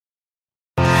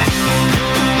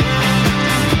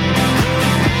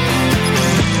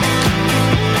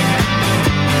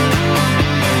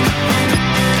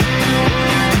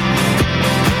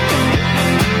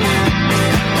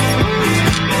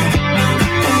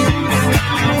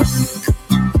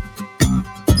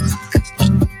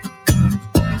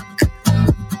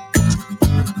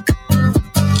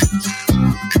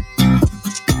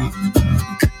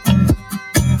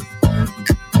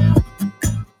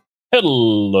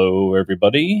Hello,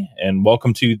 everybody, and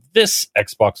welcome to this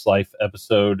Xbox Life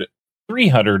episode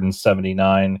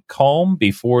 379, Calm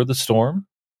Before the Storm.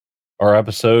 Our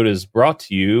episode is brought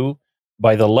to you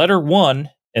by the letter 1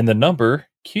 and the number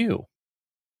Q.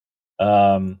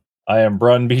 I am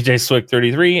Brun, BJ Swick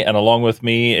 33, and along with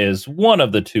me is one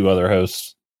of the two other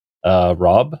hosts,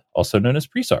 Rob, also known as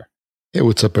Presar. Hey,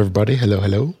 what's up, everybody?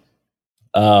 Hello.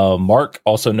 Mark,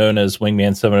 also known as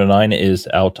Wingman 709, is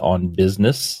out on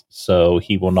business, so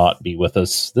he will not be with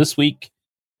us this week.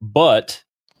 But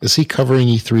is he covering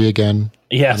E3 again?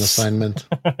 Yes, on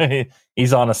assignment.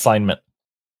 He's on assignment.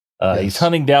 Yes. He's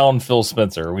hunting down Phil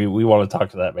Spencer. We want to talk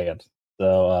to that man.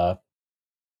 So,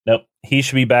 nope, he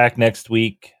should be back next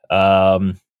week.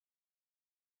 And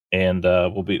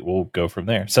we'll go from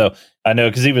there. So I know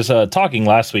because he was talking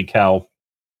last week how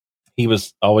he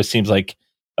always seems like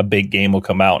a big game will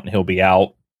come out and he'll be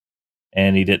out,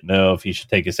 and he didn't know if he should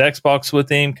take his Xbox with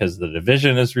him because the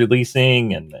Division is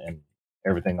releasing and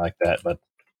everything like that. But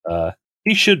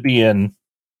he should be in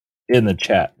the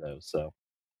chat though, so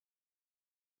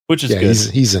which is good.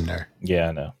 He's in there. Yeah,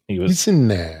 I know he's in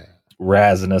there,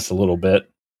 razzing us a little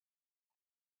bit.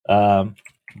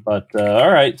 But all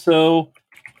right, so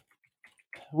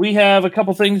we have a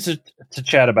couple things to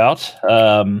chat about.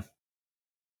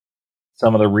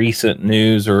 Some of the recent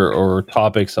news or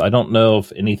topics. I don't know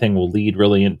if anything will lead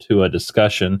really into a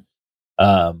discussion.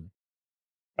 I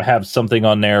have something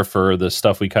on there for the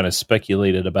stuff we kind of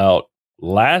speculated about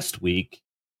last week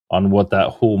on what that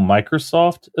whole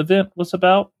Microsoft event was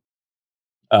about.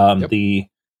 Yep.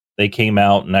 They came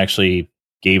out and actually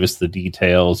gave us the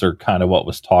details or kind of what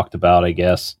was talked about, I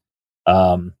guess.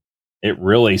 It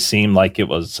really seemed like it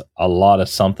was a lot of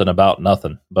something about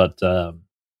nothing, but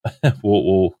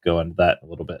we'll go into that in a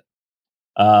little bit.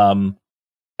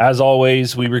 As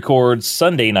always, we record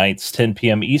Sunday nights, 10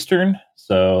 p.m. Eastern.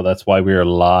 So that's why we are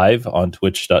live on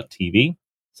twitch.tv/this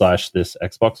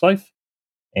Xbox Life.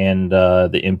 And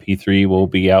the MP3 will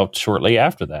be out shortly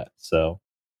after that. So,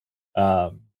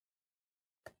 all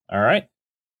right.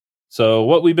 So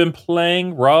what we've been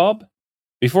playing, Rob,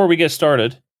 before we get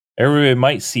started, everybody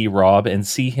might see Rob and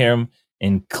see him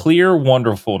in clear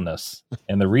wonderfulness.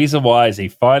 And the reason why is he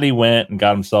finally went and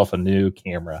got himself a new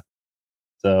camera.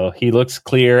 So he looks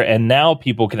clear, and now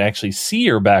people can actually see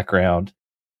your background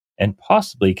and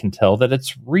possibly can tell that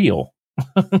it's real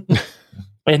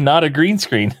and not a green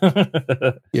screen.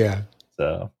 Yeah.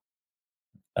 So,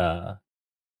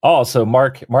 so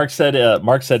Mark said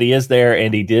he is there,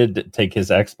 and he did take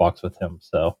his Xbox with him.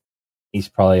 So he's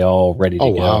probably all ready to go.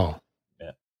 Wow.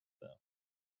 Yeah. So.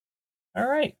 All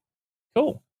right.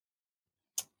 Cool.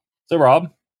 So,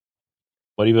 Rob,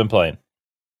 what have you been playing?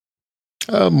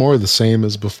 More of the same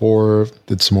as before.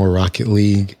 Did some more Rocket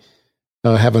League.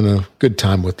 Having a good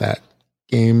time with that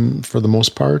game for the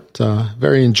most part.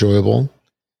 Very enjoyable.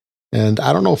 And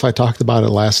I don't know if I talked about it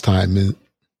last time.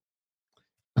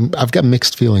 I've got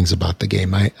mixed feelings about the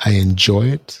game. I enjoy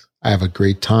it. I have a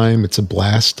great time. It's a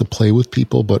blast to play with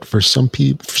people. But for some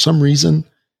reason,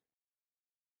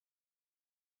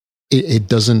 it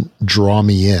doesn't draw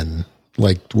me in,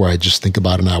 like where I just think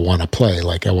about it and I want to play.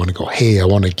 Like I want to go, hey, I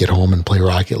want to get home and play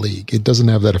Rocket League. It doesn't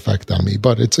have that effect on me,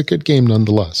 but it's a good game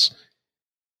nonetheless.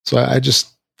 So I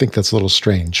just think that's a little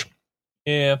strange.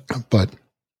 Yeah, but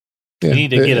yeah,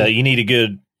 you need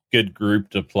a good group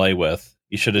to play with.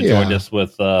 You should have joined us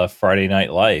with Friday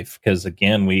Night Live, because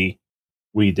again we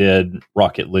did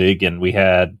Rocket League and we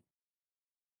had,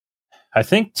 I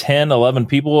think 10, 11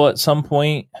 people at some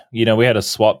point. We had to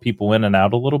swap people in and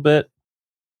out a little bit.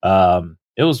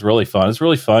 It was really fun. It's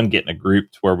really fun getting a group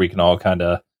to where we can all kind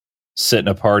of sit in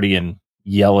a party and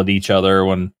yell at each other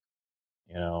when,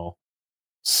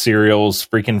 cereal's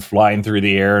freaking flying through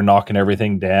the air, knocking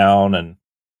everything down.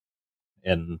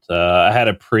 And I had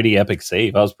a pretty epic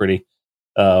save. I was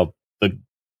the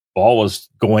ball was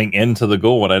going into the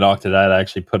goal when I knocked it out. I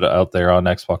actually put it out there on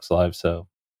Xbox Live. So,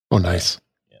 oh, nice.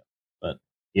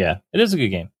 Yeah, it is a good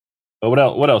game. But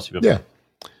what else you been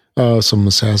playing? Some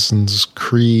Assassin's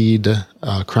Creed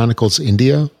Chronicles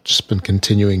India. Just been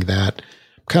continuing that.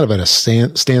 I'm kind of at a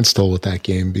standstill with that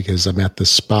game because I'm at this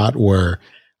spot where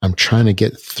I'm trying to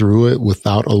get through it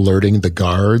without alerting the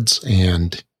guards,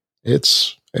 and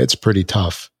it's pretty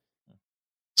tough.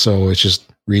 So it's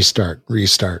just restart.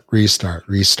 Eventually,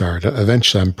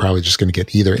 I'm probably just going to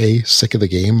get either sick of the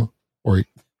game or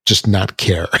just not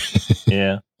care.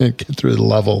 Yeah. And get through the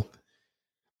level.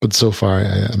 But so far,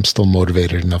 I'm still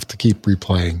motivated enough to keep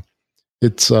replaying.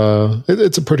 It's a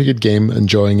pretty good game,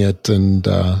 enjoying it, and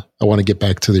I want to get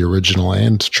back to the original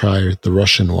and try the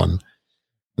Russian one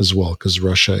as well, because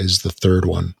Russia is the third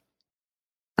one.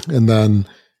 And then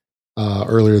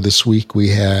Earlier this week, we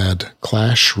had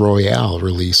Clash Royale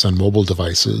release on mobile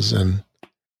devices, and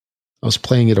I was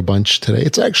playing it a bunch today.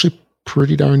 It's actually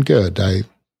pretty darn good. I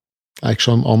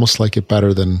actually almost like it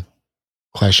better than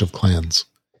Clash of Clans.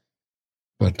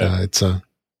 But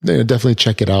definitely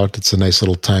check it out. It's a nice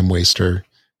little time waster,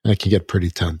 and it can get pretty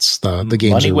tense. The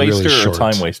games money are waster really short. or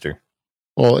time waster?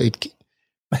 Well,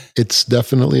 it's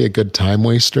definitely a good time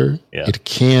waster. Yeah. It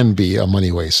can be a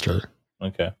money waster.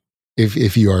 Okay.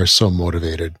 If you are so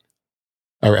motivated.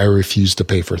 I refuse to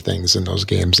pay for things in those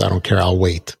games. I don't care. I'll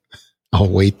wait. I'll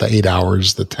wait the 8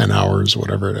 hours, the 10 hours,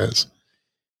 whatever it is.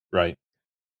 Right.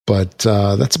 But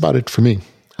that's about it for me.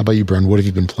 How about you, Brun? What have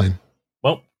you been playing?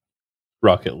 Well,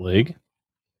 Rocket League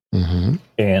Mm-hmm.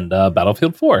 and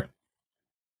Battlefield 4.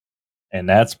 And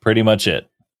that's pretty much it.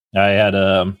 I had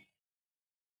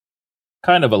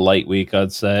kind of a light week,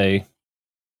 I'd say,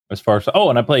 as far as... Oh,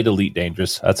 and I played Elite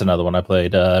Dangerous. That's another one I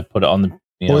played. Put it on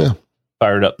the...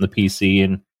 fired up the PC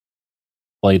and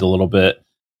played a little bit.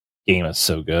 Game is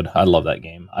so good. I love that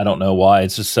game. I don't know why.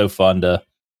 It's just so fun to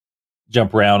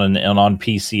jump around, and on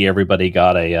PC, everybody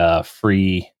got a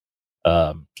free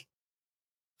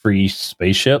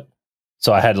spaceship.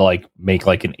 So I had to make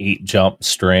an 8 jump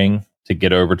string to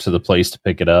get over to the place to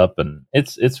pick it up, and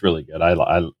it's really good. I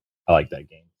like that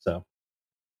game. So,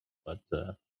 but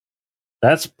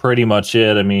that's pretty much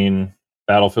it. I mean,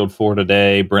 Battlefield 4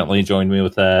 today. Brentley joined me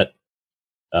with that.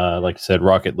 Like I said,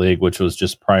 Rocket League, which was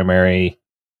just primary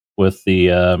with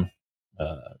the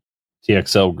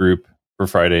TXL group for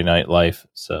Friday Night Life.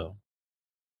 So,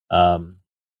 and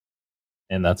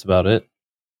that's about it.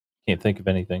 Can't think of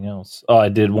anything else. Oh, I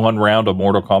did 1 round of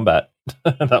Mortal Kombat.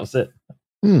 That was it.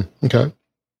 Okay.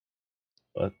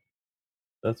 But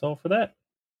that's all for that.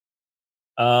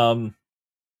 So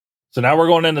now we're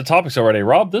going into topics already.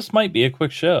 Rob, this might be a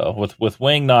quick show with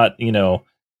Wing not,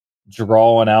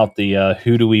 drawing out the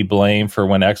who do we blame for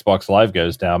when Xbox Live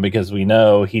goes down, because we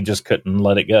know he just couldn't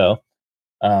let it go.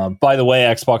 By the way,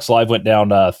 Xbox Live went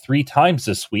down 3 times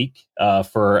this week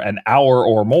for an hour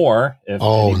or more.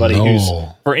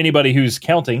 For anybody who's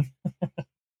counting,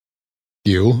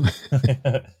 you.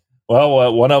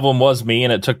 Well, one of them was me,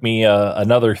 and it took me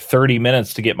another 30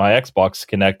 minutes to get my Xbox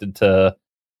connected to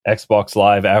Xbox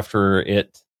Live after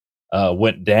it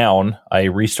went down. I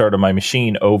restarted my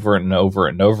machine over and over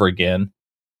and over again,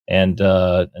 and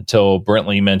until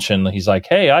Brentley mentioned, he's like,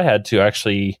 "Hey, I had to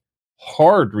actually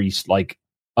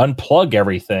unplug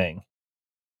everything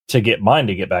to get mine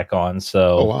to get back on."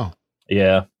 So, oh wow,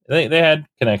 yeah, they had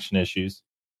connection issues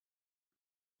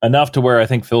enough to where I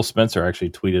think Phil Spencer actually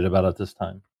tweeted about it this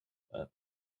time. But,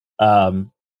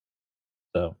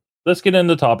 so let's get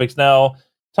into topics now.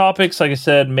 Topics, like I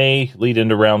said, may lead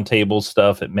into roundtable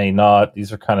stuff. It may not.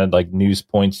 These are kind of like news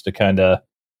points to kind of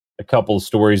a couple of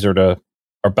stories about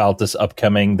this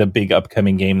the big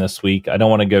upcoming game this week. I don't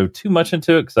want to go too much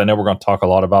into it because I know we're going to talk a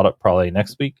lot about it probably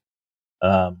next week,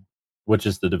 which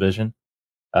is The Division.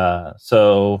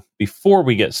 So before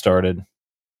we get started,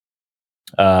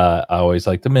 I always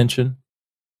like to mention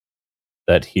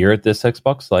that here at This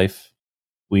Xbox Life,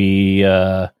 we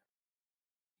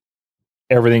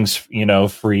everything's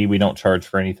free. We don't charge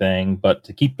for anything, but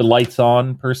to keep the lights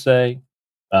on per se,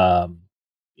 most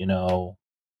of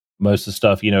the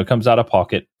stuff comes out of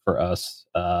pocket for us.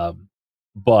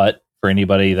 But for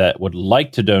anybody that would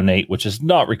like to donate, which is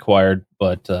not required,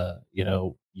 but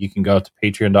you can go to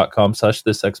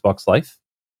patreon.com/this Xbox Life,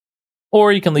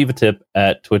 or you can leave a tip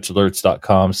at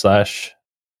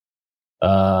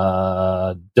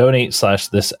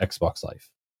twitchalerts.com/donate/this Xbox Life.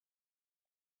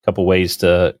 Couple ways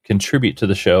to contribute to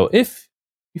the show if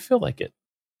you feel like it.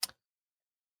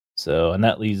 So, and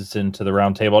that leads us into the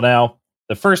roundtable. Now,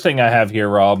 the first thing I have here,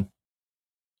 Rob,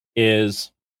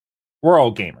 is we're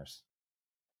all gamers.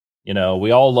 We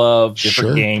all love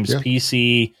different games. Yeah.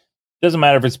 PC, doesn't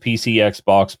matter if it's PC,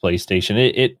 Xbox, PlayStation.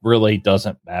 It really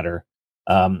doesn't matter.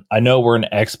 I know we're an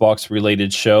Xbox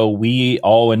related show. We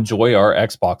all enjoy our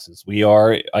Xboxes. We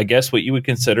are, I guess, what you would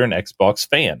consider an Xbox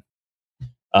fan.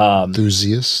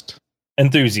 Enthusiast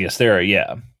there,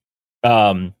 yeah.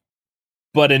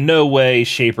 But in no way,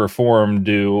 shape, or form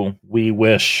do we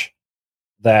wish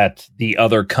that the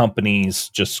other companies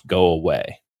just go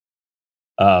away.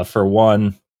 For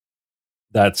one,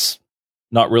 that's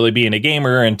not really being a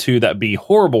gamer, and 2, that'd be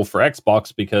horrible for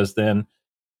Xbox, because then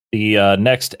the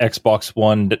next Xbox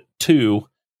One 2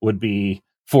 would be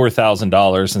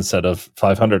 $4,000 instead of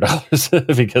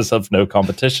 $500 because of no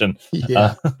competition.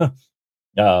 Yeah.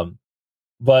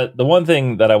 But the one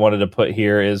thing that I wanted to put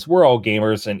here is we're all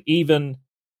gamers, and even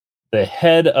the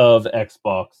head of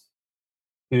Xbox,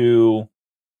 who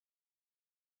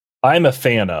I'm a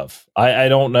fan of. I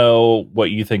don't know what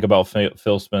you think about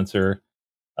Phil Spencer.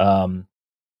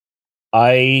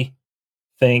 I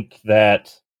think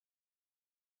that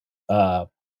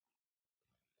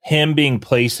him being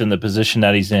placed in the position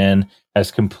that he's in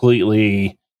has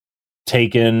completely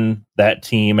taken that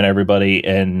team and everybody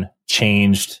and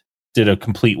did a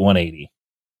complete 180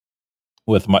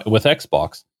 with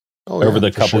Xbox over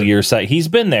the couple years that he's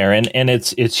been there, and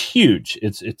it's huge.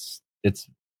 It's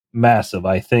massive.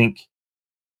 I think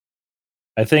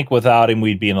without him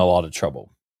we'd be in a lot of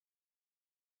trouble.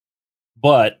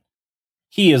 But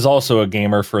he is also a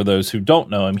gamer. For those who don't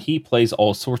know him, he plays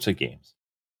all sorts of games.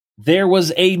 There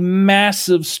was a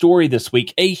massive story this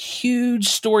week, a huge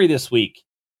story this week,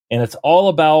 and it's all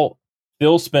about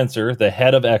Phil Spencer, the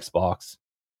head of Xbox,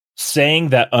 saying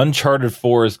that Uncharted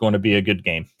 4 is going to be a good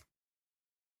game.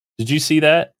 Did you see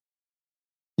that?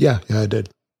 Yeah, I did.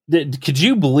 Could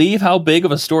you believe how big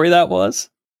of a story that was?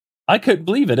 I couldn't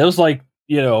believe it. It was like,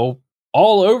 all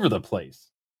over the place.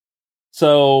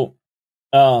 So,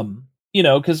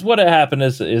 because what had happened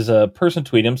is a person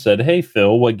tweeted him, said, "Hey,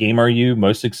 Phil, what game are you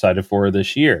most excited for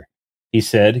this year?" He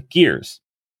said, "Gears.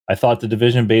 I thought the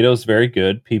Division beta was very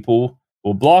good. People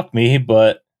will block me,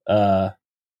 but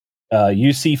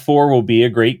UC4 will be a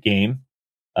great game.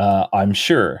 I'm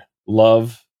sure.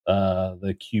 Love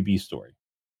the QB story."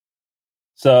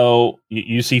 So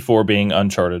UC4 being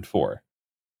Uncharted 4.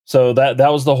 So that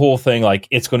was the whole thing. Like,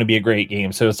 it's going to be a great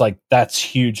game. So it's like, that's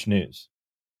huge news.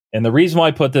 And the reason why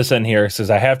I put this in here is because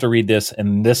I have to read this,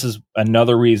 and this is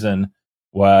another reason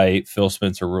why Phil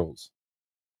Spencer rules.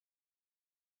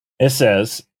 It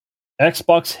says,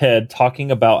 Xbox head talking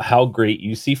about how great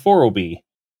UC4 will be.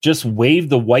 Just wave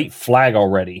the white flag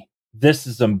already. This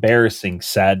is embarrassing,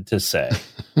 sad to say.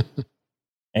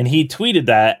 And he tweeted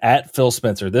that at Phil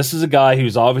Spencer. This is a guy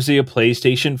who's obviously a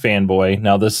PlayStation fanboy.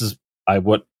 Now, this is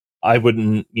what I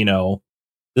wouldn't,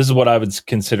 this is what I would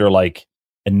consider like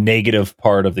a negative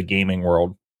part of the gaming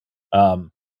world.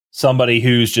 Somebody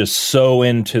who's just so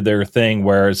into their thing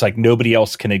where it's like nobody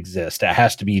else can exist. It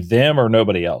has to be them or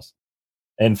nobody else.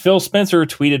 And Phil Spencer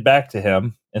tweeted back to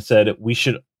him and said, "We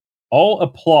should all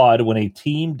applaud when a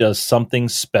team does something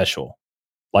special."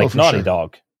 Like Naughty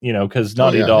Dog, because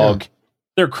Naughty Dog,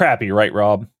 they're crappy, right,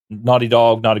 Rob? Naughty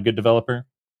Dog, not a good developer.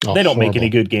 They don't make any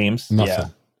good games.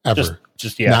 Nothing. Ever.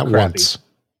 Just not crappy. Once.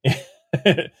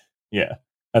 Yeah.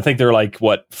 I think they're like,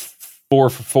 4 for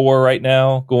 4 right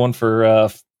now, going for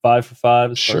 5 for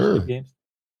 5 as far as games.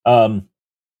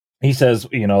 He says,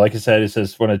 like I said, it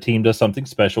says when a team does something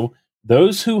special,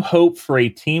 those who hope for a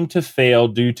team to fail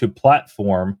due to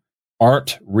platform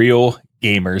aren't real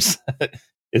gamers,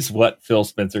 is what Phil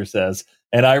Spencer says.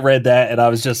 And I read that and I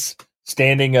was just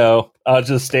standing up,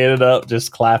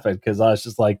 just clapping, because I was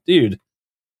just like, dude,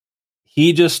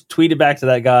 he just tweeted back to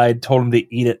that guy, told him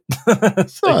to eat it.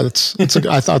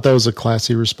 I thought that was a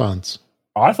classy response.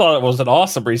 I thought it was an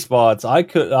awesome response.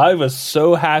 I was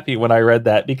so happy when I read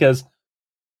that, because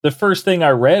the first thing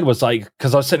I read was like,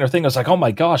 because I was sitting there thinking, I was like, oh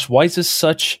my gosh, why is this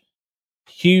such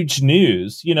huge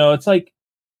news? It's like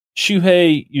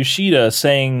Shuhei Yoshida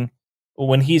saying,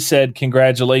 when he said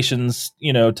congratulations,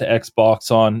 to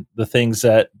Xbox on the things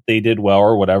that they did well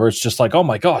or whatever, it's just like, oh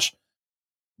my gosh,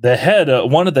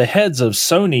 one of the heads of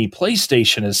Sony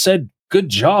PlayStation has said good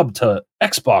job to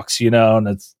Xbox,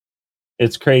 and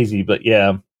it's crazy. But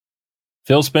yeah,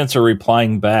 Phil Spencer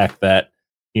replying back that,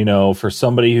 for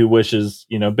somebody who wishes,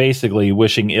 basically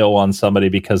wishing ill on somebody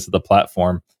because of the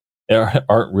platform, they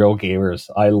aren't real gamers.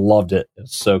 I loved it.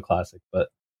 It's so classic. But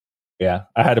yeah,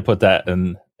 I had to put that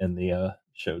in the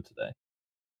show today.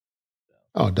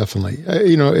 Oh, definitely.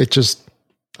 I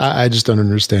just don't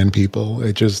understand people.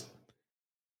 It's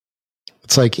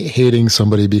like hating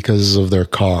somebody because of their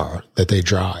car that they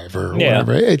drive or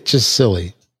whatever. It's just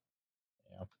silly.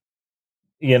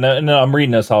 Yeah. No, I'm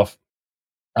reading this off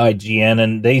IGN,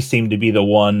 and they seem to be the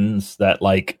ones that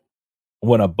like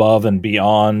went above and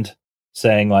beyond,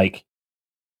 saying like,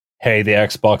 hey, the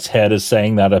Xbox head is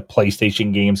saying that a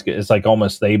PlayStation games, it's like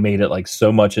almost they made it like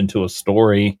so much into a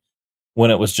story when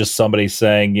it was just somebody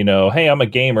saying, hey, I'm a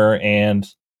gamer and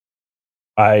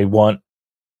I want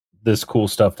this cool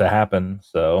stuff to happen.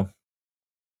 So,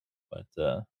 but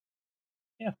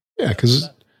yeah, because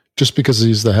just because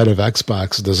he's the head of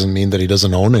Xbox doesn't mean that he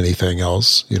doesn't own anything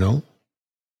else,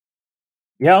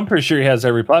 Yeah, I'm pretty sure he has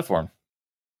every platform.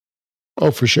 Oh,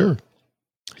 for sure.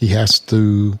 He has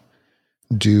to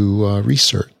do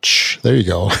research. There you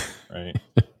go. Right.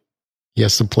 He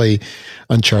has to play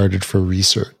Uncharted for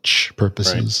research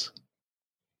purposes.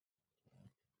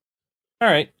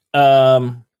 Right. All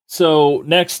right. So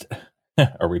next,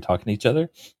 are we talking to each other?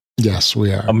 Yes,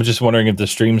 we are. I'm just wondering if the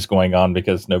stream's going on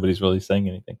because nobody's really saying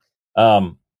anything.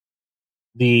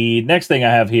 The next thing I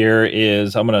have here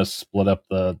is I'm going to split up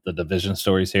the division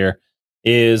stories here.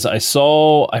 Is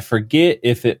I forget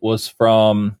if it was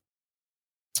from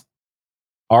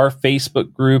our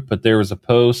Facebook group, but there was a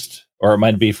post, or it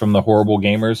might be from the Horrible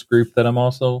Gamers group that I'm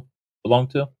also belong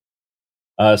to.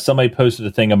 Somebody posted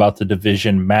a thing about the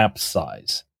division map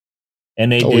size,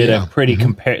 and they did a pretty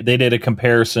They did a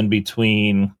comparison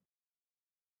between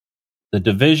the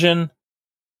division,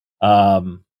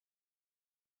 GTA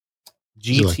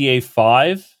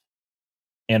 5,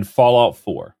 and Fallout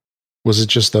 4. Was it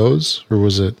just those, or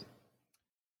was it?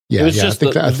 Yeah, I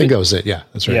think that was it. Yeah,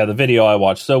 that's right. Yeah, the video I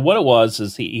watched. So what it was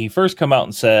is he first come out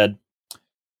and said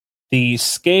the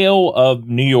scale of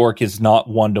New York is not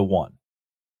 1-to-1.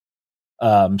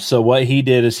 So what he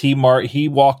did is he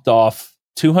walked off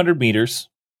 200 meters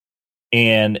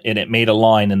and it made a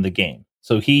line in the game.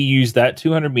 So he used that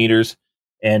 200 meters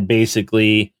and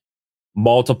basically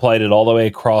multiplied it all the way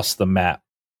across the map.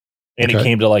 And it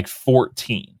came to like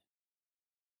 14.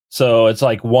 So it's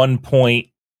like 1 point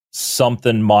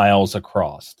something miles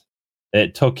across.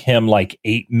 It took him like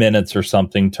 8 minutes or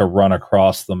something to run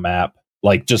across the map,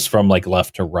 like just from like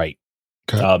left to right.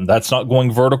 Okay. That's not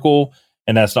going vertical,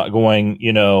 and that's not going,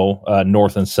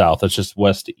 north and south. That's just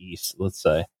west to east, let's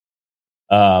say.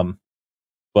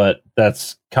 But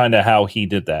that's kind of how he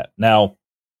did that. Now,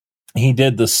 he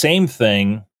did the same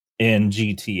thing in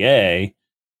GTA,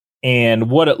 and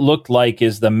what it looked like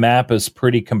is the map is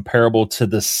pretty comparable to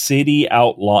the city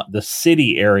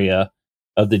area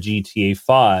of the GTA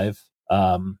 5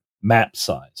 map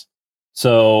size.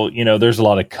 So, there's a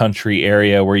lot of country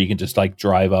area where you can just like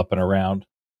drive up and around.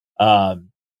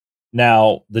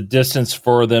 Now, the distance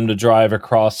for them to drive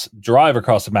across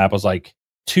the map was like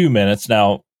 2 minutes.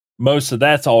 Now, most of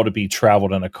that's all to be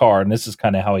traveled in a car, and this is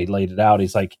kind of how he laid it out.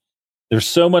 He's like, there's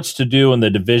so much to do in the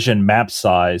division map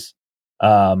size.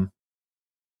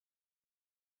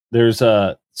 There's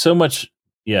so much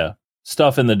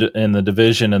stuff in the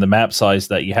division and the map size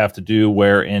that you have to do,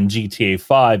 where in GTA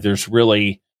 5 there's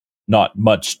really not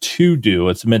much to do.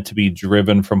 It's meant to be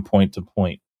driven from point to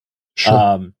point.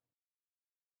 Sure.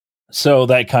 So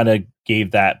that kind of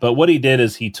gave that. But what he did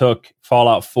is he took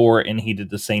Fallout 4 and he did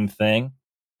the same thing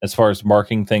as far as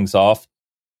marking things off.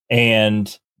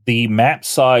 And the map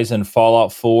size in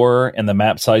Fallout 4 and the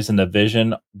map size in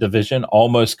Division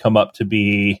almost come up to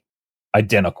be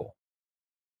identical.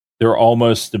 They're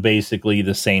almost basically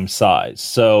the same size.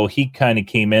 So he kind of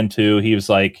he was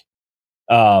like,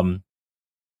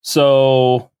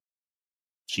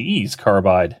 geez,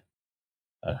 Carbide.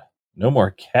 No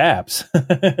more caps.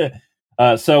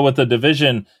 So with the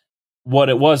Division, what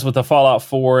it was with the Fallout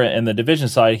 4 and the Division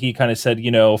side, he kind of said,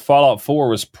 Fallout 4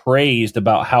 was praised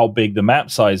about how big the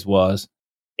map size was,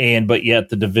 but yet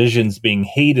the Division's being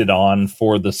hated on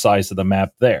for the size of the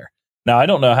map there. Now, I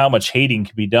don't know how much hating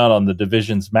can be done on the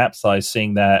Division's map size,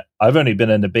 seeing that I've only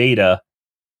been in the beta,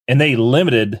 and they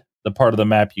limited the part of the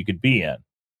map you could be in.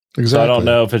 Exactly. So I don't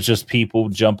know if it's just people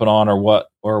jumping on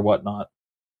or whatnot.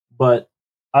 But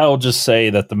I'll just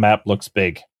say that the map looks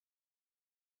big.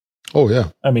 Oh, yeah.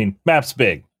 I mean, map's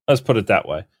big. Let's put it that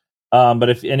way. But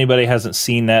if anybody hasn't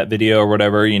seen that video or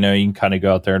whatever, you can kind of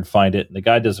go out there and find it. The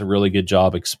guy does a really good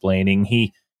job explaining.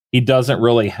 He doesn't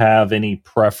really have any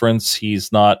preference.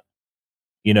 He's not,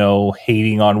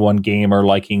 hating on one game or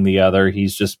liking the other.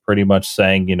 He's just pretty much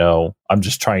saying, I'm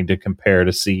just trying to compare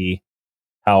to see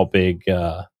how big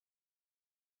the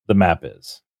map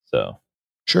is. So,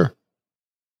 sure.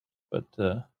 But,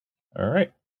 all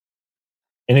right.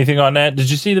 Anything on that?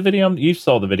 Did you see the video? You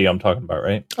saw the video I'm talking about,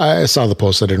 right? I saw the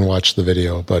post. I didn't watch the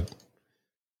video, but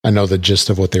I know the gist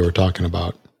of what they were talking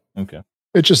about. Okay.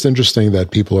 It's just interesting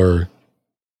that people are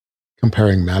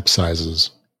comparing map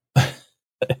sizes.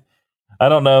 I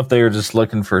don't know if they were just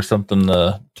looking for something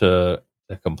to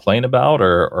complain about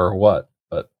or what,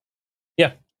 but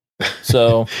yeah.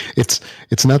 So it's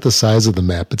not the size of the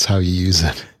map; it's how you use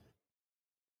it.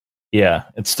 Yeah,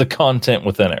 it's the content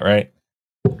within it, right?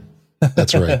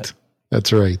 That's right.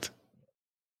 That's right.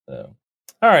 So,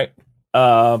 all right.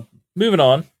 Moving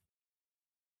on.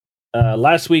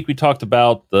 Last week we talked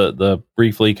about the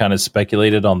briefly kind of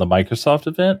speculated on the Microsoft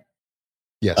event.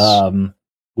 Yes.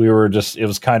 It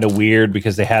was kind of weird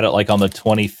because they had it like on the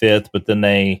 25th, but then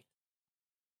they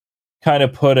kind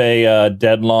of put a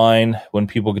deadline when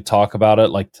people could talk about it,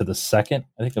 like to the 2nd.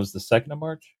 I think it was the 2nd of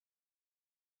March.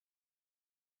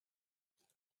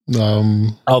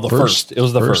 The first. It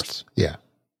was the first. Yeah.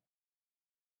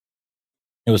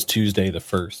 It was Tuesday the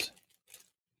 1st.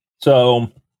 So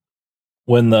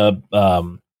when the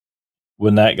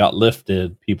when that got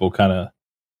lifted, people kind of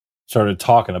started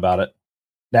talking about it.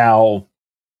 Now,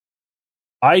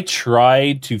 I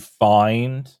tried to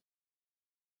find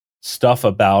stuff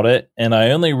about it, and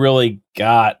I only really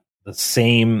got the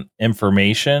same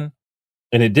information,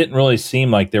 and it didn't really seem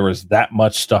like there was that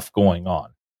much stuff going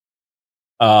on.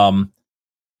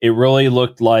 It really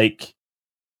looked like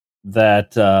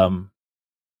that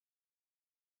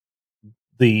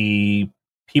the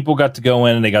people got to go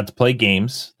in and they got to play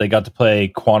games. They got to play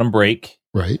Quantum Break,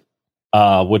 right?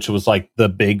 Which was like the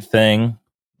big thing.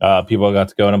 People got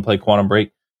to go in and play Quantum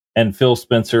Break, and Phil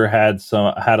Spencer had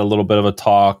a little bit of a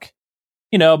talk,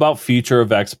 about future of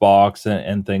Xbox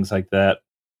and things like that.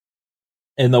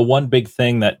 And the one big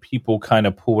thing that people kind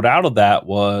of pulled out of that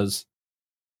was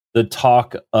the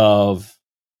talk of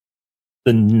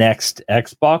the next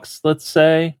Xbox, let's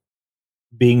say,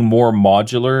 being more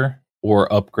modular or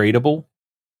upgradable.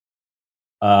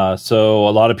 So a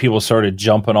lot of people started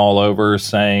jumping all over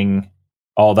saying,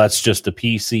 "Oh, that's just a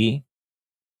PC."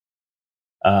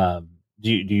 Do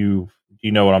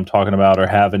you know what I'm talking about, or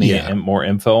have any more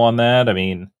info on that? I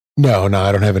mean, no,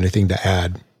 I don't have anything to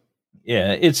add.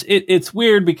 Yeah, it's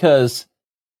weird because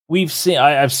I've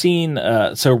seen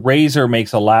so Razer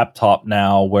makes a laptop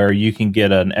now where you can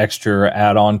get an extra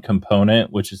add-on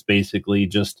component, which is basically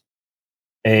just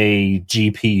a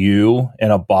GPU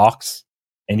in a box,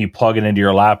 and you plug it into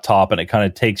your laptop, and it kind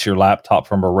of takes your laptop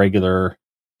from a regular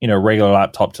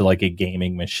laptop to like a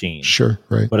gaming machine. Sure,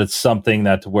 right. But it's something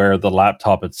that where the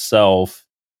laptop itself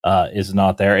is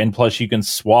not there, and plus you can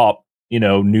swap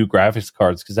new graphics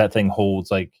cards because that thing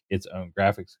holds like its own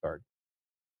graphics card.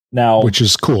 Now, which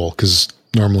is cool because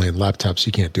normally in laptops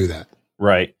you can't do that.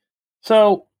 Right.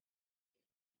 So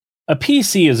a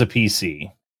PC is a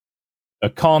PC. A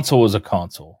console is a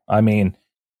console. I mean,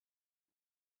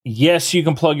 yes, you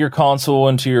can plug your console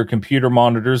into your computer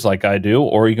monitors like I do,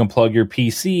 or you can plug your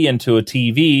PC into a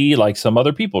TV like some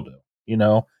other people do,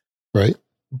 Right.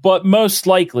 But most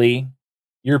likely,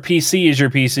 your PC is your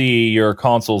PC, your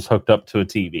console's hooked up to a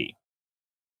TV.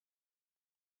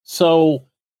 So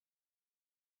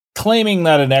claiming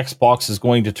that an Xbox is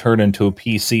going to turn into a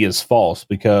PC is false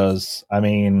because, I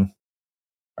mean,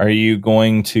 are you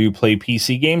going to play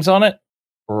PC games on it?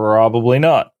 Probably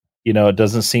not. It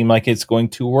doesn't seem like it's going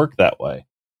to work that way.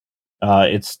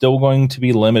 It's still going to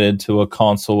be limited to a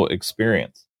console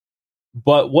experience.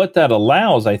 But what that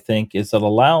allows, I think, is it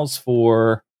allows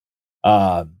for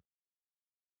the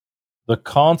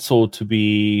console to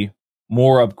be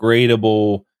more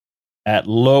upgradable at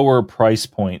lower price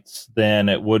points than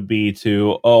it would be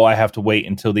to, I have to wait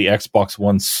until the Xbox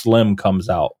One Slim comes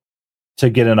out to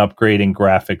get an upgrade in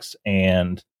graphics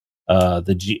and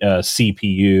the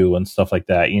CPU and stuff like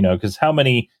that. Because how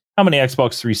many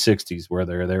Xbox 360s were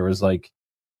there? There was like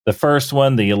the first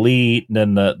one, the Elite, and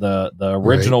then the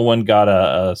original one got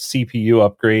a CPU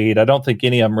upgrade. I don't think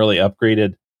any of them really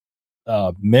upgraded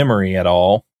memory at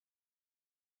all.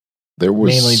 There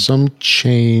was some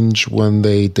change when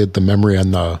they did the memory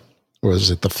on the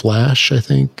Flash, I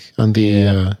think, on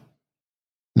the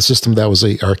system that was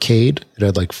a arcade. It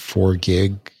had like 4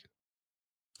 gig.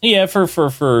 Yeah, for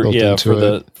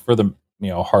the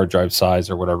hard drive size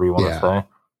or whatever you want to throw.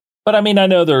 But I mean, I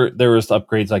know there was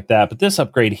upgrades like that, but this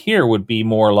upgrade here would be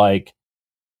more like,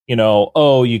 you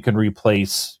can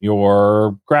replace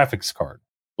your graphics card,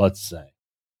 let's say.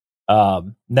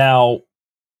 Now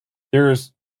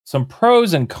there's some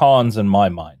pros and cons in my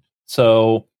mind.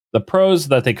 So the pros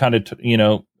that they kind of,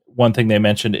 one thing they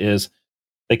mentioned is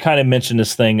they kind of mentioned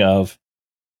this thing of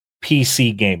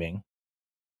PC gaming.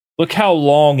 Look how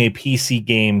long a PC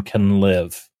game can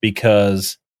live,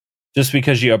 because just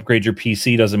because you upgrade your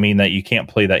PC doesn't mean that you can't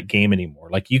play that game anymore.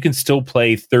 Like you can still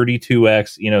play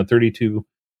 32x, 32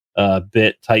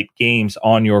 bit type games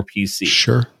on your PC.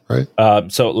 Sure, right.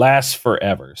 So it lasts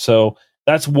forever. So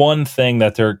that's one thing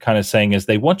that they're kind of saying is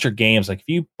they want your games, like if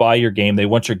you buy your game, they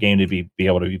want your game to be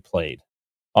able to be played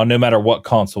on no matter what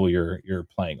console you're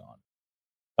playing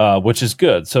on, which is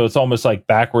good. So it's almost like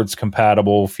backwards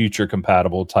compatible, future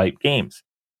compatible type games.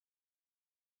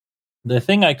 The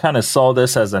thing I kind of saw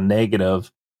this as a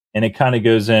negative, and it kind of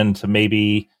goes into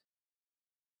maybe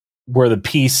where the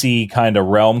PC kind of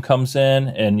realm comes in,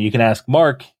 and you can ask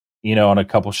Mark, on a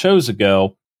couple shows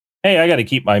ago, hey, I got to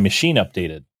keep my machine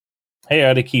updated. Hey,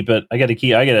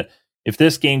 if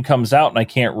this game comes out and I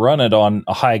can't run it on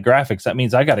a high graphics, that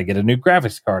means I got to get a new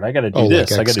graphics card. I got to do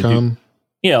this. Like I got to do.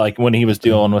 Yeah, like when he was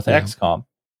dealing with XCOM.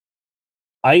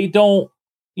 I don't,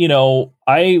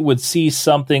 I would see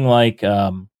something like,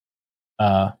 hello.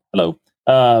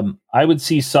 I would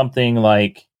see something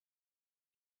like,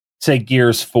 say,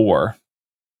 Gears 4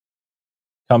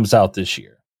 comes out this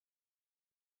year.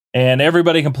 And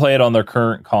everybody can play it on their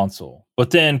current console.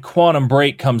 But then Quantum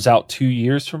Break comes out 2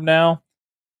 years from now,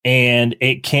 and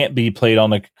it can't be played on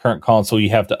the current console. You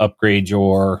have to upgrade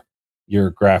your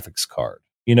graphics card.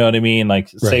 You know what I mean? Like,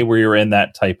 say where you're in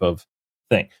that type of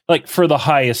thing, like for the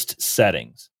highest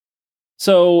settings.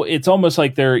 So it's almost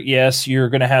like you're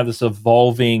going to have this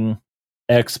evolving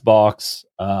Xbox.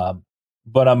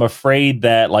 But I'm afraid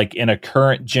that like in a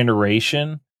current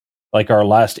generation, like our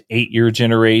last 8-year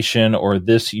generation or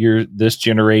this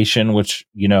generation, which,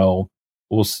 you know,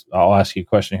 I'll ask you a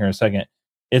question here in a second.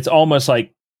 It's almost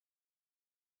like,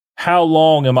 how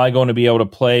long am I going to be able to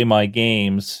play my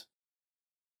games?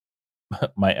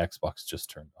 My Xbox just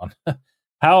turned on.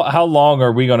 How long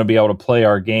are we going to be able to play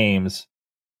our games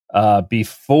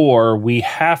before we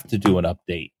have to do an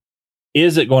update?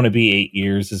 Is it going to be 8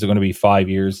 years? Is it going to be 5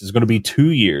 years? Is it going to be 2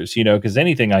 years? You know, because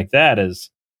anything like that's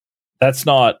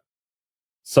not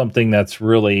something that's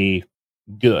really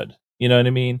good. You know what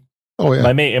I mean? Oh yeah.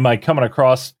 Am I coming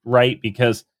across right?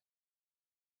 Because,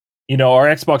 you know, our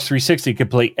Xbox 360 could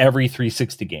play every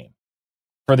 360 game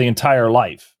for the entire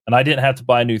life, and I didn't have to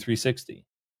buy a new 360.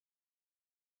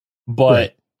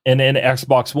 But and in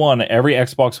Xbox One, every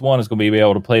Xbox One is going to be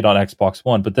able to play it on Xbox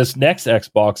One. But this next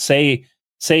Xbox, say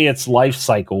its life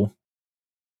cycle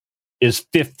is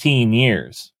 15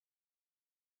 years,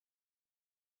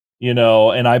 you know,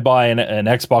 and I buy an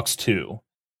Xbox 2.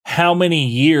 How many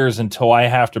years until I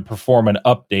have to perform an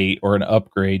update or an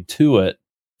upgrade to it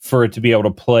for it to be able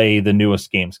to play the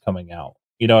newest games coming out?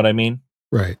 You know what I mean?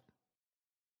 Right.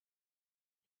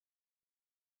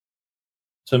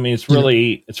 So I mean, it's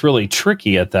really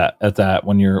tricky at that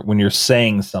when you're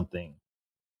saying something.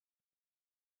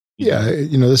 Yeah,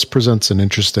 you know, this presents an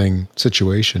interesting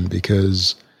situation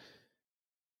because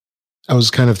I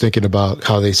was kind of thinking about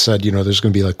how they said, you know, there's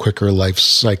going to be like quicker life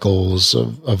cycles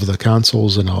of the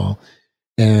consoles and all.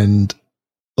 And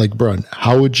like, Brun,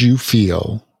 how would you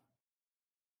feel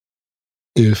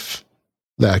if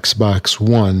the Xbox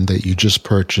One that you just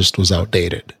purchased was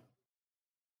outdated?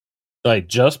 I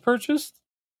just purchased?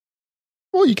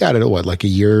 Well, you got it, what, like a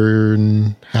year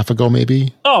and a half ago,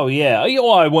 maybe? Oh, yeah.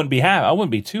 Well, I wouldn't be happy. I wouldn't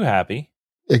be too happy.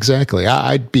 Exactly.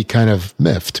 I'd be kind of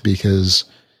miffed because,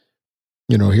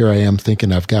 you know, here I am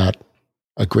thinking I've got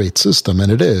a great system, and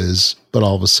it is, but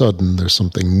all of a sudden there's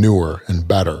something newer and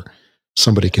better.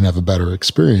 Somebody can have a better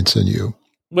experience than you.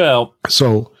 Well,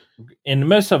 so, and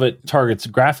most of it targets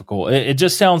graphical. It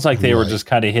just sounds like they were just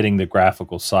kind of hitting the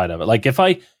graphical side of it. Like if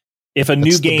a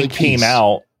new game came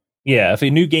out, if a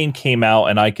new game came out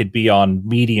and I could be on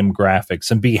medium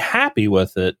graphics and be happy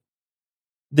with it,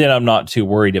 then I'm not too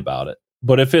worried about it.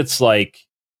 But if it's like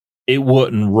it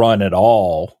wouldn't run at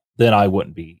all, then I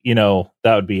wouldn't be. You know,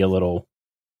 that would be a little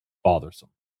bothersome.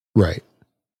 Right.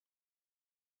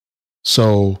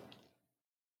 So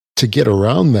to get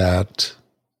around that,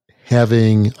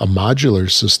 having a modular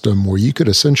system where you could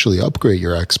essentially upgrade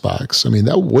your Xbox, I mean,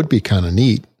 that would be kind of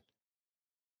neat.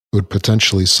 It would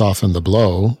potentially soften the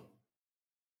blow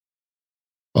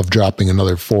of dropping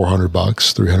another $400,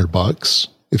 $300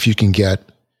 if you can get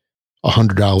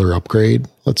 $100 upgrade,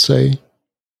 let's say.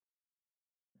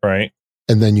 Right.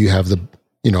 And then you have the,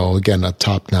 you know, again, a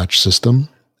top-notch system.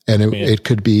 And it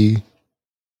could be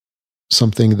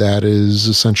something that is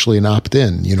essentially an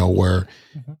opt-in, you know, where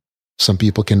some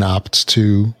people can opt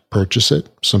to purchase it.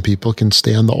 Some people can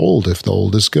stay on the old if the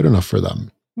old is good enough for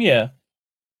them. Yeah.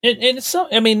 And so,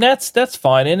 I mean, that's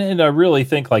fine. And I really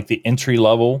think like the entry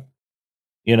level,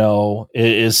 you know,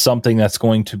 is something that's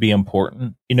going to be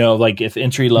important. You know, like if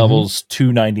entry level's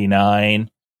 $299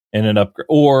 and an upgrade,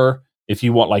 or if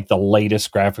you want like the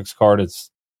latest graphics card,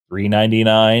 it's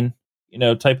 $399, you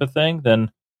know, type of thing,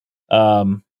 then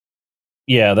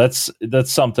that's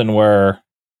something where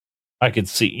I could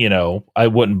see, you know, I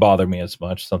wouldn't bother me as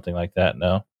much, something like that.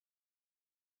 No.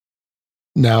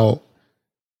 Now,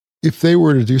 if they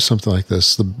were to do something like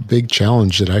this, the big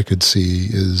challenge that I could see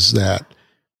is that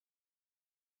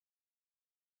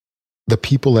the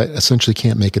people that essentially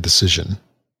can't make a decision,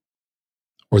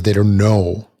 or they don't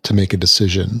know to make a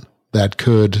decision, that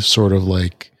could sort of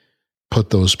like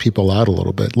put those people out a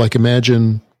little bit. Like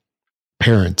imagine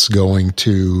parents going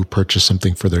to purchase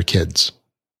something for their kids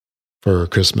for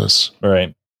Christmas.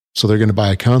 Right. So they're going to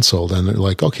buy a console, and they're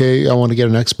like, okay, I want to get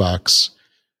an Xbox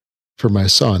for my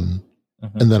son.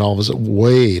 And then all of a sudden,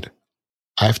 wait,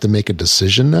 I have to make a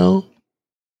decision now?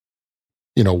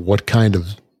 You know, what kind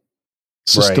of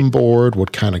system board,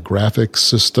 what kind of graphics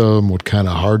system, what kind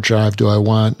of hard drive do I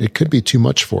want? It could be too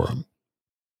much for them.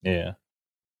 Yeah.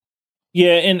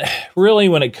 Yeah, and really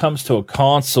when it comes to a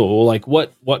console, like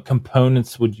what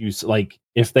components would you, like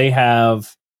if they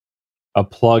have a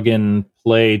plug and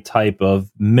play type of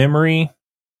memory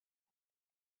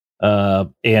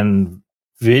and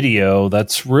video,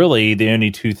 that's really the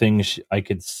only two things I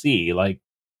could see. Like,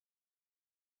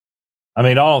 I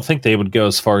mean, I don't think they would go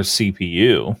as far as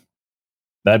CPU.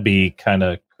 That'd be kind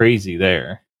of crazy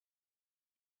there.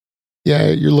 Yeah,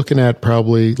 you're looking at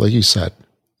probably, like you said,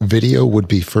 video would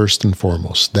be first and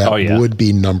foremost. That would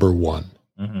be number one.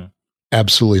 Mm-hmm.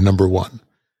 Absolutely number one.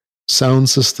 Sound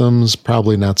systems,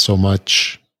 probably not so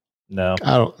much. No.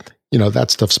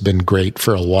 That stuff's been great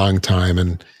for a long time,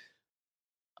 and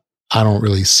I don't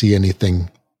really see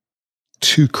anything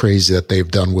too crazy that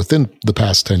they've done within the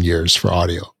past 10 years for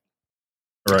audio.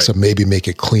 Right. So maybe make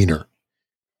it cleaner.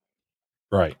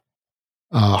 Right.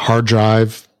 Hard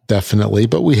drive, definitely,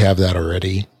 but we have that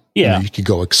already. Yeah. You could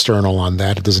go external on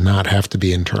that. It does not have to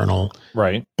be internal.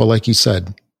 Right. But like you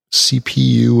said,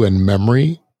 CPU and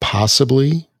memory,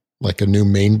 possibly, like a new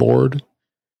main board.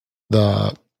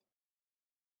 A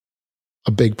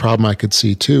big problem I could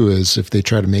see too is if they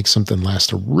try to make something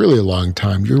last a really long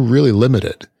time, you're really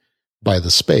limited by the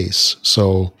space.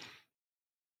 So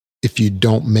if you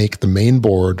don't make the main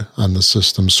board on the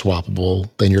system swappable,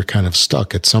 then you're kind of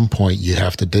stuck. At some point, you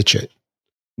have to ditch it.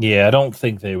 Yeah, I don't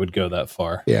think they would go that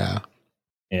far. Yeah.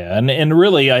 Yeah, and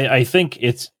really, I think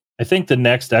the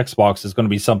next Xbox is going to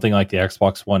be something like the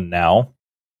Xbox One now.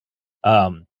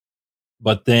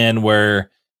 But then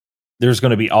where there's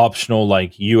going to be optional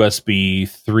like USB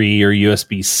 3 or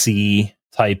USB-C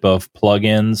type of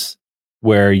plugins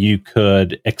where you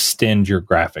could extend your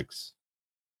graphics.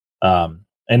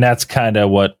 And that's kind of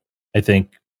what I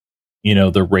think,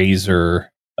 the Razer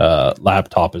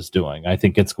laptop is doing. I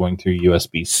think it's going through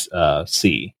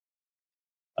USB-C.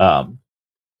 But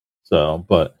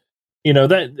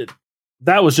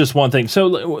that was just one thing. So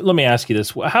let me ask you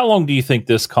this: how long do you think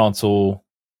this console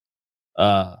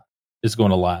is going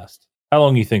to last? How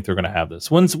long do you think they're going to have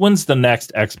this? When's the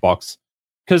next Xbox?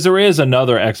 Because there is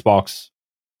another Xbox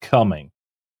coming.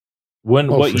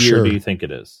 What year do you think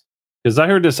it is? Because I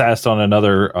heard this asked on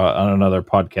another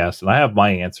podcast, and I have my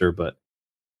answer. But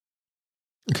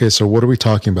okay, so what are we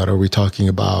talking about? Are we talking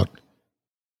about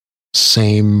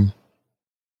same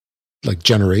like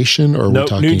generation, or are we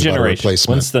talking new about generation? A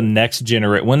replacement? When's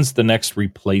the next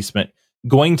replacement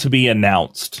going to be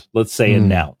announced? Let's say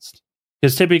announced,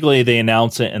 because typically they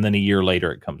announce it and then a year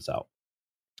later it comes out.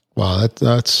 Wow,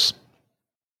 that's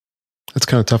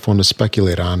kind of a tough one to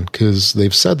speculate on, because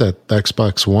they've said that the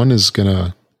Xbox One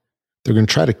they're gonna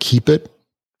try to keep it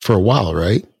for a while,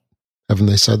 right? Haven't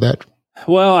they said that?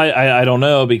 Well, I don't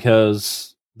know,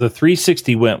 because the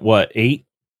 360 went what, 8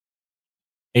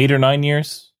 or 9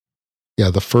 years? Yeah,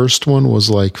 the first one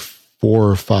was like 4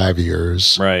 or 5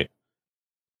 years. Right.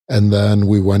 And then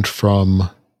we went from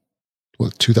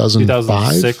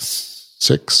 2005?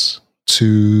 6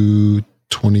 to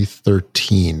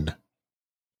 2013.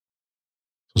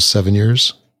 So 7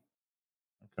 years.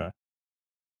 Okay.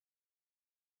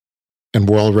 And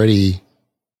we're already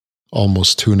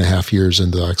almost 2.5 years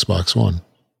into the Xbox One.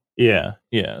 Yeah.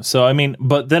 So I mean,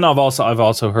 but then I've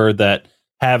also heard that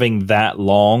having that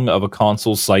long of a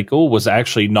console cycle was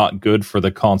actually not good for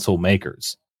the console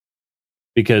makers,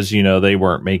 because they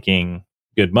weren't making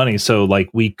good money. So like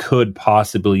we could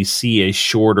possibly see a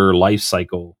shorter life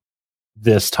cycle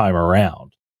this time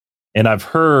around. And I've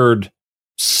heard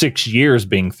 6 years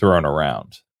being thrown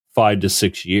around, 5 to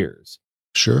 6 years.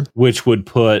 Sure. Which would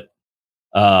put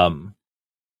the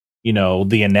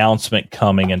announcement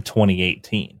coming in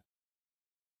 2018.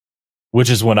 Which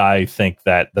is when I think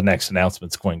that the next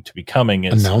announcement's going to be coming.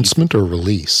 Announcement or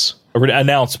release?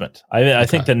 Announcement. I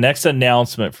think the next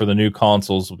announcement for the new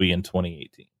consoles will be in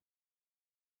 2018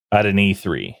 at an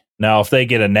E3. Now, if they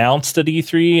get announced at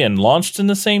E3 and launched in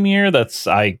the same year, that's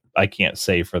I can't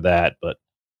say for that, but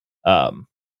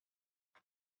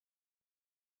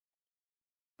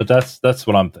that's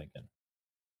what I'm thinking.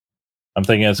 I'm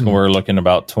thinking we're looking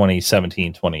about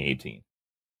 2017, 2018.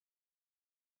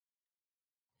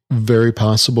 Very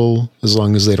possible, as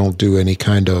long as they don't do any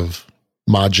kind of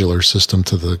modular system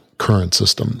to the current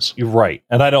systems. You're right,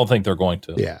 and I don't think they're going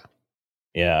to. Yeah.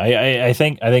 I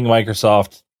think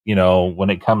Microsoft, when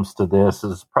it comes to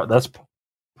this, that's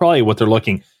probably what they're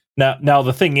looking. Now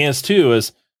the thing is too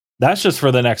is that's just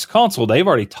for the next console. They've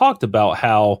already talked about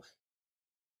how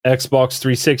Xbox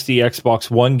 360, Xbox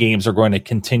One games are going to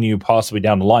continue possibly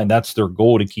down the line. That's their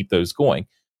goal, to keep those going.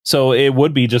 So it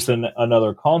would be just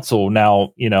another console.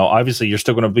 Now, obviously you're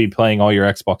still going to be playing all your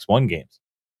Xbox One games.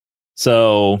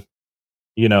 So,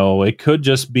 it could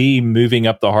just be moving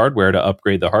up the hardware to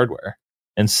upgrade the hardware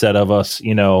instead of us,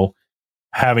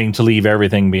 having to leave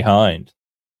everything behind.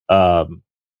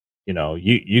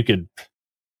 you could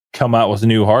come out with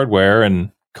new hardware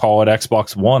and call it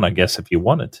Xbox One, I guess, if you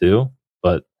wanted to,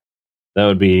 but that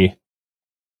would be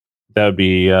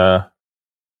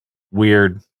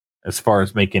weird as far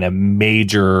as making a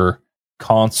major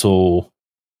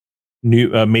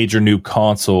new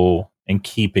console and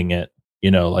keeping it,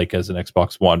 like as an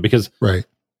Xbox One, because right.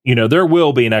 There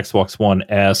will be an Xbox One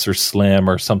S or Slim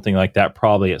or something like that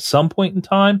probably at some point in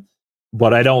time,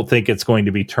 but I don't think it's going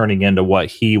to be turning into what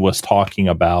he was talking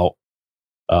about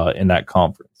in that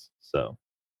conference. So,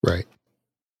 right.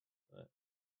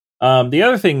 The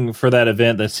other thing for that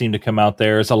event that seemed to come out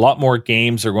there is a lot more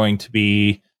games are going to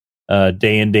be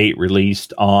day and date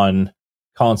released on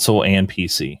console and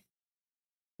PC.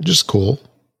 Just cool.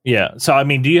 Yeah. So, I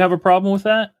mean, do you have a problem with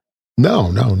that? No,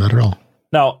 not at all.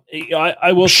 Now,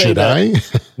 I will say that.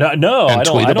 Should I? No, and I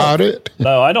don't. Tweet I don't, about it.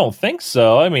 No, I don't think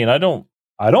so. I mean, I don't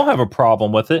have a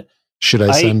problem with it. Should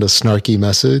I send a snarky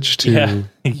message to?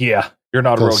 Yeah, you're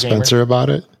not a real Spencer gamer about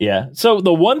it. Yeah. So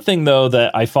the one thing though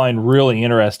that I find really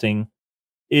interesting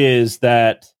is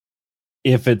that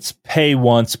if it's pay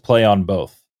once, play on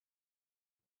both.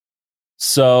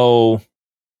 So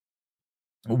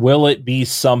will it be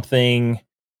something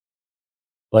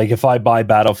like if I buy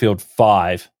Battlefield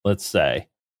 5, let's say,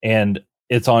 and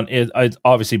it's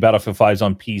obviously Battlefield 5 is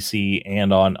on PC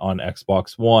and on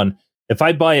Xbox One. If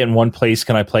I buy it in one place,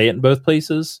 can I play it in both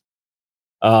places?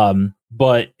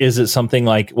 But is it something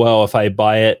like, well, if I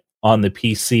buy it on the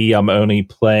PC, I'm only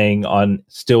playing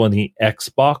still in the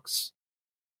Xbox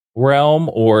realm,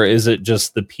 or is it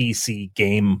just the PC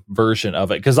game version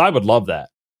of it? Because I would love that.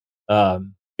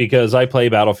 Because I play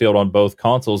Battlefield on both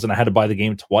consoles and I had to buy the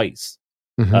game twice.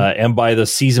 Mm-hmm. And buy the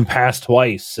season pass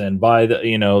twice and buy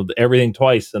the everything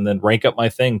twice and then rank up my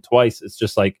thing twice. It's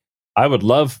just like I would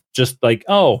love just like,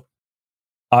 oh,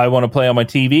 I want to play on my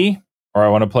TV or I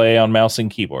want to play on mouse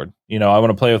and keyboard. I want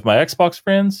to play with my Xbox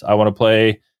friends. I want to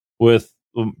play with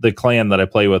the clan that I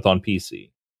play with on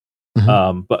PC.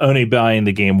 Mm-hmm. But only buying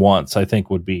the game once, I think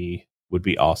would be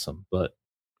awesome. But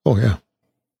oh yeah.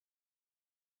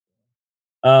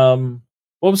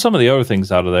 What was some of the other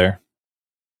things out of there?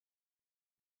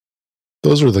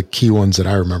 Those were the key ones that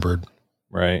I remembered.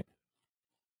 Right.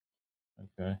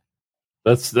 Okay.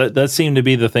 That seemed to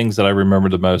be the things that I remember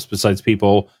the most, besides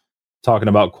people talking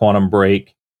about Quantum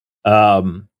Break.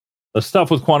 The stuff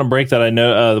with Quantum Break that I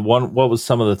know, what was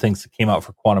some of the things that came out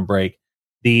for Quantum Break?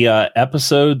 The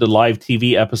the live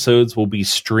TV episodes will be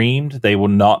streamed. They will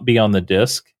not be on the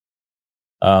disc.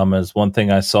 As one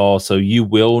thing I saw. So you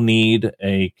will need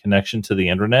a connection to the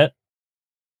internet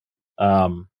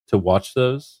to watch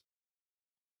those.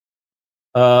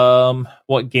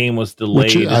 What game was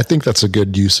delayed? I think that's a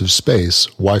good use of space.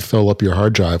 Why fill up your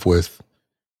hard drive with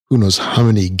who knows how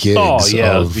many gigs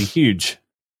it'd be huge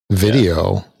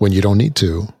video when you don't need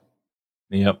to.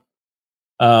 Yep.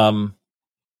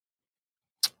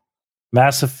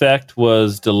 Mass Effect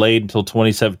was delayed until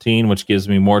 2017, which gives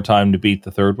me more time to beat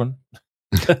the third one.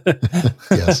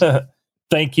 Yes.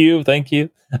 Thank you.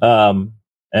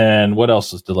 And what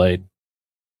else was delayed?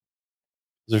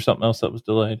 Is there something else that was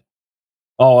delayed?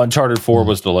 Oh, Uncharted 4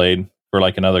 was delayed for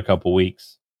like another couple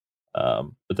weeks. But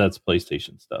that's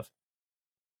PlayStation stuff.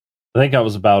 I think that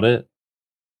was about it.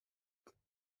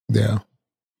 Yeah.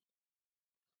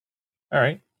 All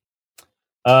right.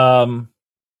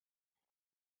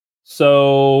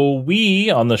 So we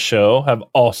on the show have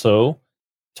also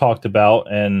talked about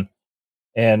a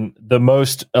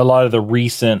lot of the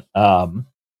recent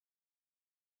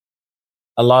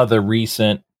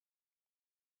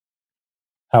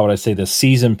how would I say this,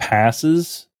 season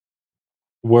passes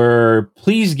where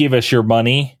please give us your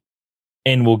money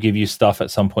and we'll give you stuff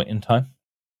at some point in time.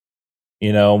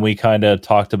 And we kind of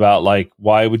talked about like,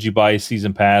 why would you buy a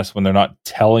season pass when they're not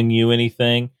telling you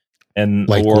anything? And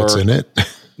what's in it?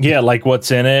 Yeah, like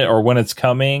what's in it or when it's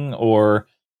coming, or,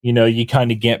 you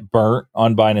kind of get burnt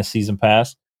on buying a season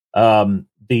pass. The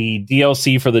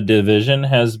DLC for The Division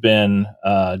has been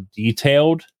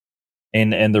detailed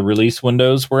and the release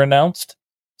windows were announced.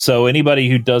 So anybody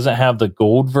who doesn't have the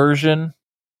gold version,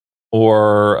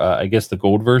 or I guess the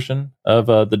gold version of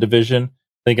The Division,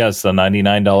 I think that's the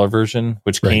 $99 version,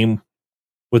 which came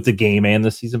with the game and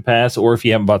the season pass, or if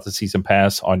you haven't bought the season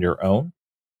pass on your own,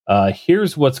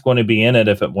 here's what's going to be in it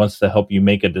if it wants to help you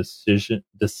make a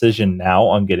decision now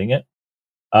on getting it.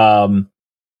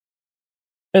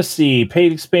 Let's see,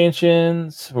 paid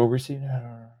expansions. What we're seeing.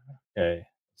 Okay.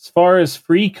 As far as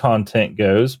free content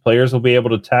goes, players will be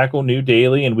able to tackle new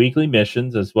daily and weekly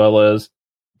missions as well as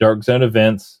Dark Zone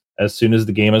events as soon as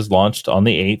the game is launched on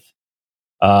the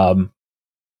 8th.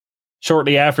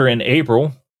 Shortly after, in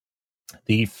April,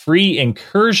 The free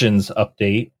incursions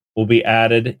update will be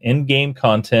added in-game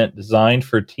content designed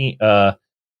for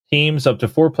teams up to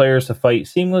 4 players to fight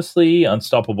seamlessly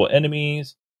unstoppable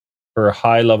enemies for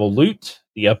high-level loot.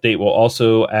 The update will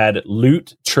also add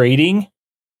loot trading,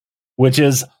 which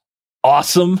is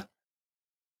awesome.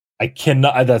 I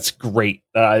cannot. That's great.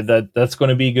 That's going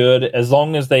to be good as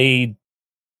long as they,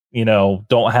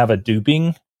 don't have a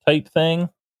duping type thing.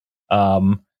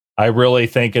 I really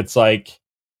think it's like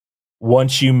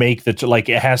once you make it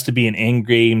has to be an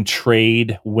in-game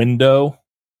trade window,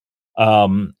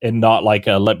 and not like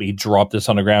a let me drop this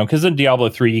on the ground. Because in Diablo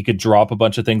 3, you could drop a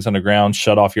bunch of things on the ground,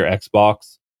 shut off your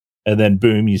Xbox, and then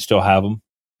boom, you still have them.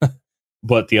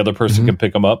 But the other person can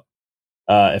pick them up.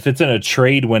 If it's in a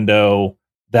trade window,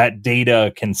 that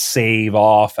data can save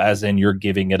off as in you're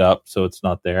giving it up, so it's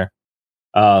not there.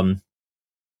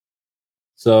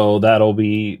 So that'll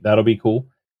be cool.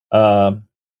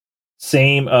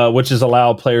 Which is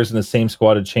allow players in the same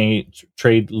squad to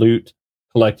trade loot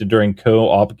collected during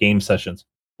co-op game sessions,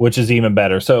 which is even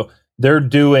better. So they're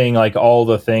doing like all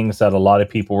the things that a lot of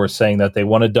people were saying that they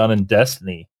wanted done in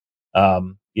Destiny.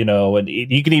 And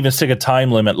you can even stick a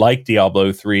time limit like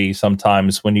Diablo 3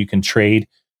 sometimes when you can trade.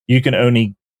 You can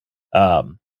only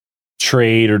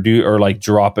trade or like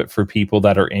drop it for people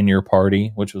that are in your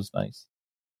party, which was nice.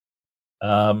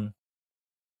 So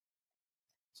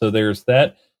there's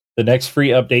that. The next free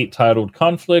update titled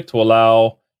Conflict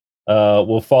will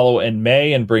follow in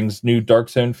May and brings new Dark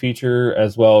Zone feature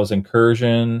as well as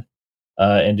Incursion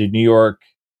into New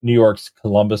York's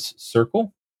Columbus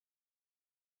Circle.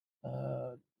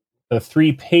 The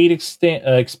 3 paid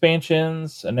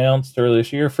expansions announced earlier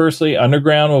this year. Firstly,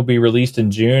 Underground will be released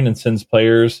in June and sends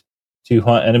players to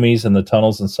hunt enemies in the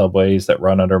tunnels and subways that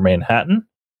run under Manhattan.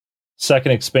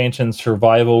 Second expansion,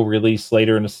 Survival, released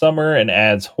later in the summer and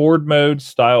adds Horde mode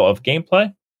style of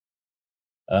gameplay.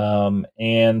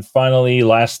 And finally,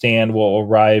 Last Stand will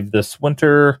arrive this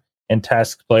winter and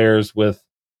task players with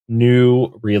a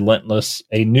new relentless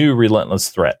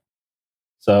threat.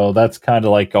 So that's kind of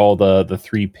like all the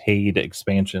 3 paid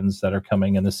expansions that are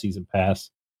coming in the season pass,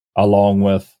 along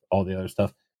with all the other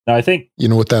stuff. Now, I think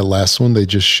with that last one, they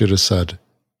just should have said,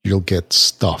 "You'll get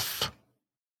stuff."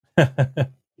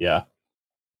 Yeah.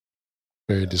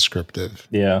 Very descriptive.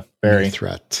 Yeah, very. New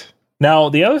threat. Now,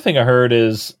 the other thing I heard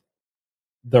is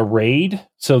the raid.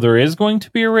 So there is going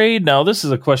to be a raid. Now, this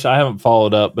is a question I haven't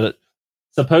followed up, but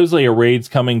supposedly a raid's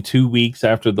coming 2 weeks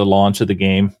after the launch of the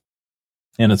game.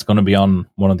 And it's going to be on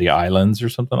one of the islands or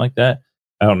something like that.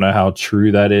 I don't know how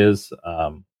true that is.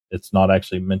 It's not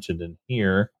actually mentioned in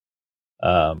here,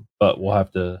 but we'll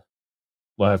have to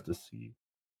see.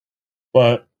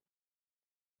 But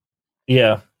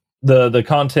yeah, the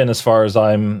content, as far as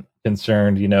I'm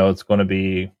concerned, it's going to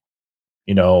be,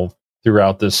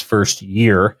 throughout this first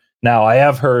year. Now, I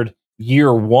have heard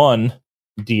year 1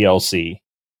 DLC.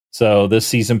 So this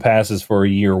season pass is for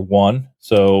year 1.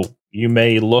 So you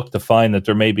may look to find that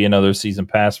there may be another season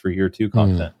pass for year 2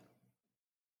 content.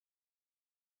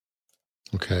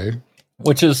 Okay.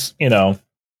 Which is,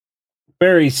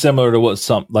 very similar to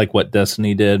what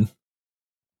Destiny did,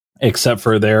 except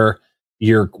for their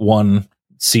year 1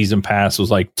 season pass was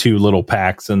like 2 little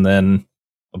packs, and then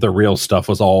the real stuff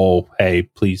was all, hey,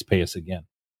 please pay us again.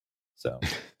 So,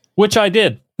 which I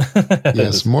did.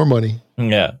 Yes, more money.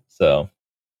 Yeah. So,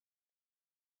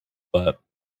 but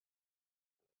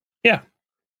yeah.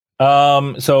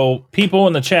 So people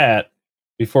in the chat,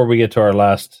 before we get to our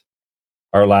last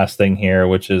thing here,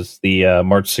 which is the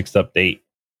March 6th update.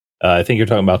 I think you're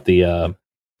talking about the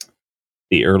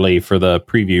early for the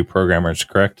preview programmers,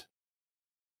 correct,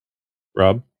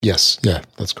 Rob? Yes. Yeah,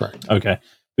 that's correct. Okay.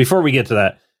 Before we get to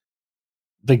that,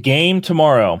 the game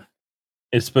tomorrow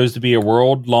is supposed to be a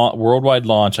worldwide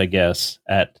launch, I guess,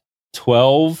 at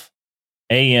 12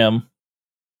 a.m.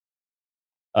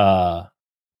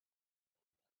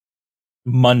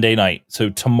 Monday night. So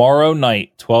tomorrow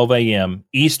night, 12 a.m.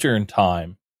 Eastern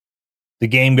time, the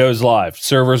game goes live.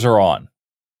 Servers are on,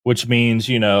 which means,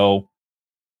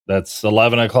 that's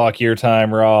 11 o'clock your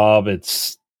time, Rob.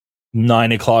 It's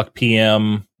 9 o'clock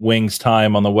p.m. Wings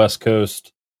time on the West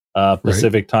Coast,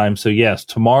 Pacific time. So yes,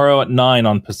 tomorrow at 9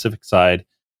 on Pacific side,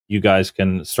 you guys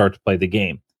can start to play the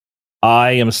game.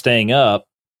 I am staying up,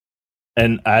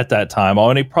 and at that time, I'll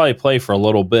only probably play for a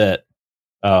little bit.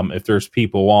 If there's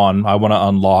people on, I want to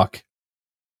unlock,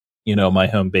 my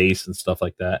home base and stuff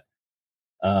like that.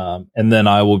 And then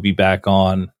I will be back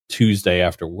on Tuesday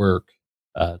after work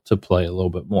to play a little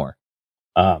bit more.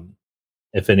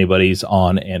 If anybody's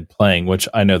on and playing, which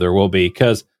I know there will be,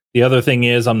 because the other thing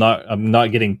is I'm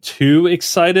not getting too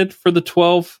excited for the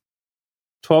 12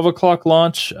 o'clock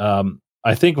launch.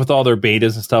 I think with all their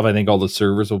betas and stuff, I think all the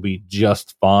servers will be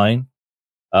just fine.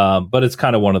 But it's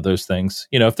kind of one of those things.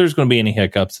 If there's going to be any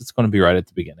hiccups, it's going to be right at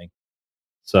the beginning.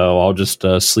 So I'll just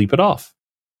sleep it off.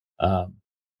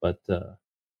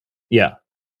 Yeah.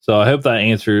 So I hope that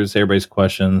answers everybody's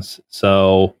questions.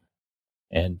 So,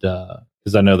 and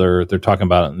because I know they're talking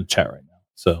about it in the chat right now.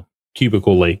 So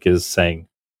Cubicle Lake is saying,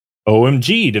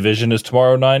 OMG, Division is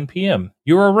tomorrow 9 p.m.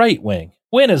 You're a right, Wing.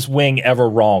 When is Wing ever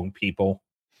wrong, people?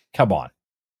 Come on.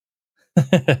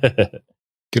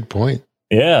 Good point.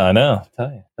 Yeah, I know.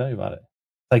 Tell you about it.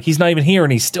 Like he's not even here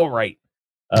and he's still right.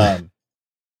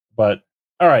 But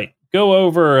all right, go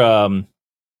over.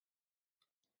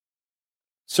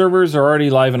 Servers are already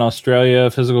live in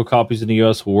Australia. Physical copies in the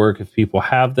US will work if people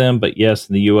have them, but yes,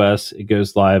 in the US it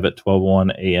goes live at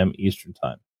 12:01 a.m. Eastern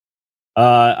time.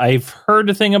 I've heard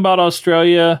a thing about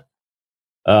Australia.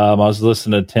 I was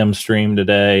listening to Tim's stream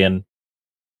today, and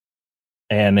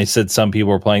they said some people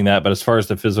were playing that. But as far as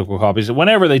the physical copies,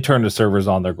 whenever they turn the servers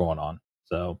on, they're going on.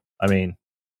 So, I mean,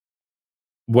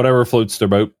 whatever floats their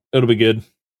boat, it'll be good.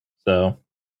 So,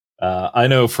 I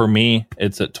know for me,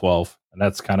 it's at 12, and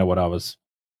that's kind of what I was,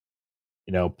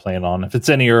 playing on. If it's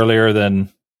any earlier,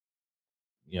 then,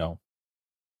 can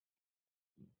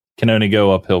only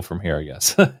go uphill from here, I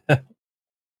guess.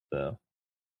 So,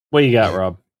 what you got,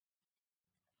 Rob?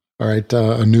 All right,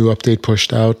 a new update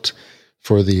pushed out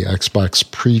for the Xbox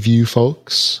preview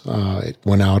folks. It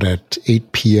went out at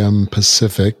 8 p.m.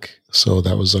 Pacific, so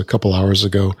that was a couple hours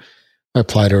ago. I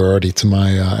applied it already to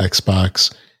my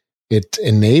Xbox. It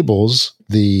enables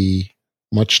the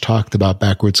much talked about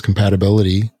backwards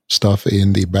compatibility stuff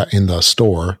in the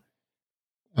store.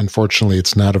 Unfortunately,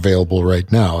 it's not available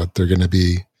right now. They're going to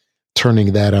be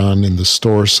turning that on in the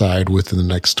store side within the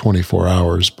next 24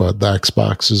 hours, but the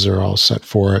Xboxes are all set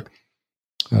for it.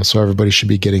 So everybody should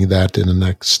be getting that in the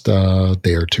next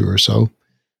day or two or so.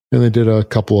 And they did a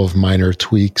couple of minor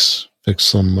tweaks, fixed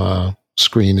some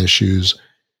screen issues.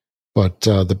 But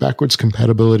the backwards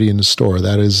compatibility in the store,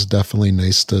 that is definitely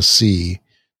nice to see,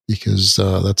 because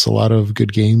that's a lot of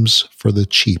good games for the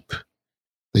cheap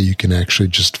that you can actually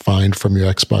just find from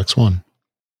your Xbox One.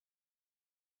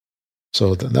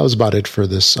 So that was about it for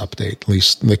this update. At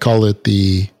least they call it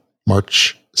the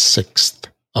March 6th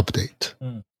update.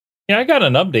 Yeah, I got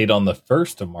an update on the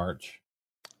 1st of March.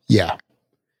 Yeah,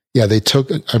 they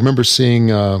took, I remember seeing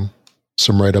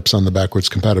some write-ups on the backwards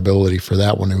compatibility for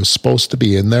that one. It was supposed to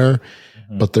be in there,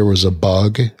 but there was a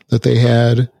bug that they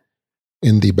had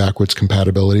in the backwards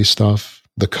compatibility stuff,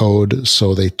 the code,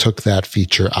 so they took that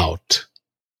feature out.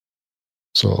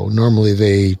 So normally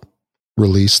they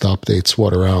released updates,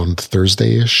 around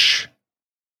Thursday-ish?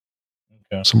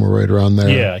 Okay. Somewhere right around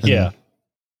there. Yeah.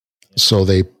 So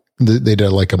they did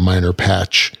like a minor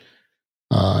patch,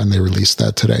 and they released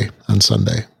that today on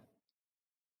Sunday.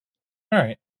 All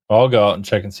right. I'll go out and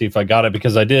check and see if I got it,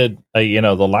 because I did,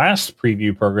 the last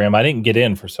preview program, I didn't get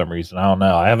in for some reason. I don't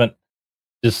know. I haven't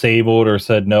disabled or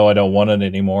said, no, I don't want it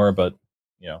anymore, but,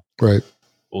 right.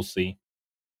 We'll see.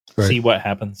 Right. See what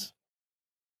happens.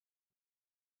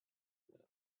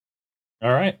 All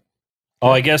right.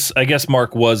 Oh, I guess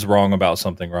Mark was wrong about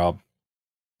something, Rob.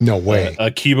 No way.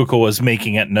 A Cubicle was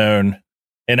making it known.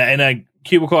 And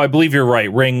Cubicle, I believe you're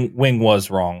right. Wing was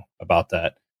wrong about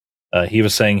that. He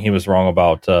was saying he was wrong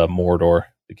about Mordor,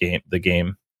 the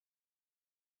game.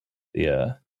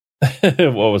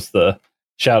 What was the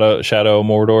Shadow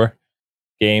Mordor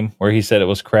game where he said it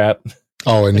was crap?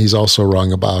 Oh, and he's also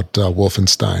wrong about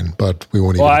Wolfenstein, but we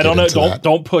won't even I don't know.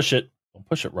 Don't push it. Don't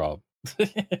push it, Rob.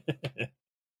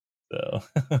 So,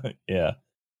 yeah.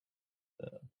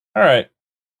 All right.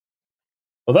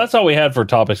 Well, that's all we had for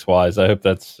topics wise. I hope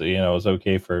that's, was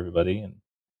okay for everybody, and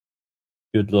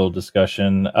good little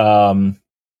discussion.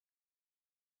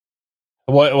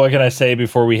 What can I say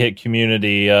before we hit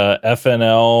community?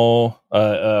 FNL,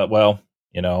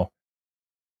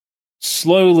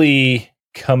 slowly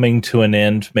coming to an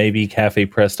end, maybe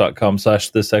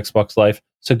cafepress.com/this Xbox Life.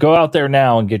 So go out there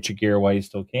now and get your gear while you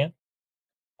still can.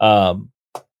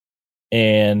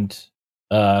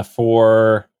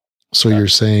 So you're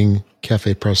saying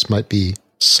Cafe Press might be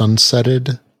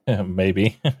sunsetted?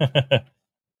 Maybe.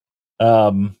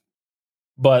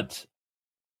 But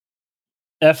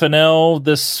FNL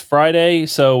this Friday,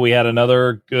 so we had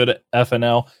another good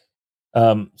FNL.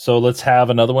 So let's have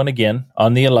another one again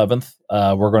on the 11th.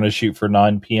 We're going to shoot for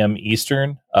 9 p.m.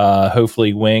 Eastern.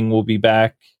 Hopefully Wing will be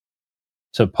back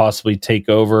to possibly take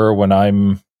over when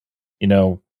I'm,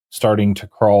 starting to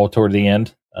crawl toward the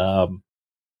end.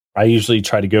 I usually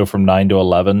try to go from 9 to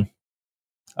 11.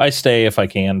 I stay if I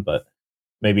can, but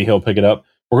maybe he'll pick it up.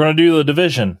 We're going to do the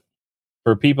Division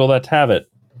for people that have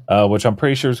it. which I'm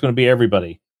pretty sure is going to be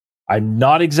everybody. I'm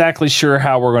not exactly sure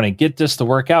how we're going to get this to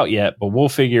work out yet, but we'll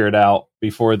figure it out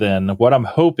before then. What I'm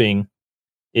hoping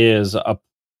is a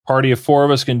party of 4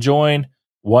 of us can join.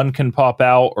 1 can pop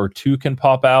out or 2 can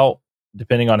pop out,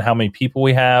 depending on how many people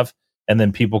we have. And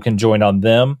then people can join on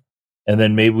them. And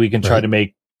then maybe we can try to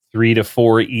make 3 to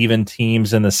 4 even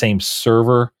teams in the same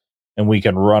server. And we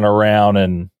can run around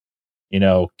and,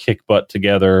 kick butt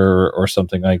together or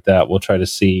something like that. We'll try to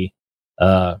see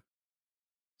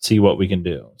what we can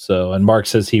do. So, and Mark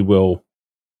says he will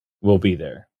be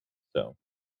there. So,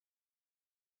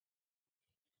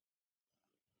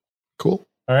 cool.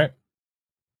 All right.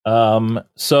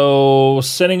 So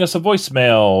sending us a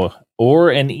voicemail or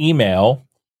an email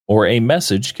or a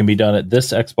message can be done at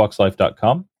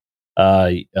thisxboxlife.com.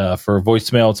 For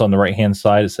voicemail, it's on the right-hand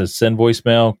side. It says send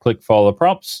voicemail. Click follow the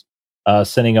prompts.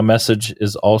 Sending a message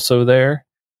is also there.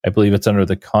 I believe it's under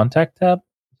the contact tab.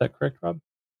 Is that correct, Rob?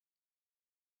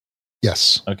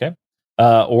 Yes. Okay.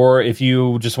 Or if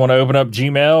you just want to open up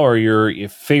Gmail or your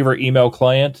favorite email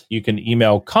client, you can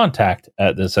email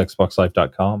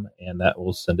contact@thisxboxlife.com and that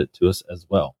will send it to us as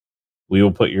well. We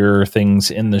will put your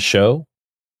things in the show,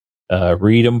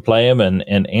 read them, play them,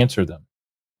 and answer them.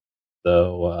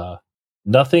 So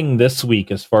nothing this week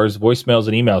as far as voicemails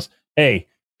and emails. Hey,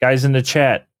 guys in the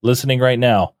chat listening right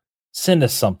now, send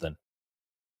us something.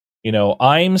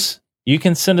 IMS, you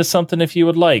can send us something if you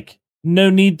would like. No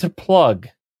need to plug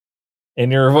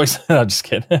in your voice. No, just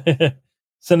kidding.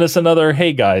 Send us another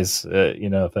hey guys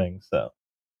thing. So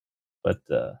but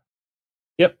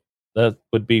yep, that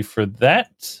would be for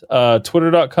that.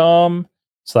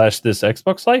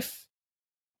 Twitter.com/thisxboxlife.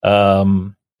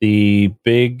 The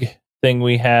big thing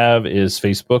we have is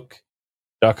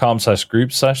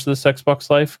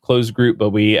Facebook.com/group/thisxboxlife. Closed group, but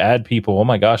we add people. Oh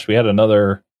my gosh, we had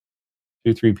another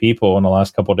 2-3 people in the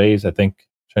last couple of days, I think,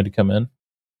 tried to come in.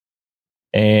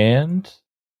 And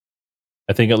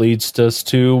I think it leads us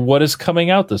to what is coming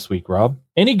out this week, Rob.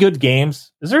 Any good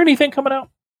games? Is there anything coming out?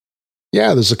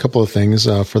 Yeah, there's a couple of things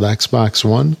for the Xbox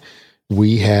One.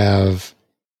 We have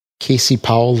Casey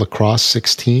Powell Lacrosse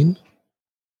 16.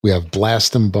 We have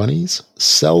Blast 'em Bunnies.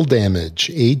 Cell Damage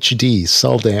HD.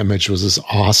 Cell Damage was this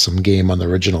awesome game on the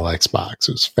original Xbox.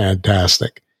 It was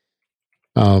fantastic.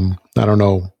 I don't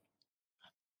know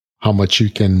how much you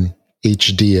can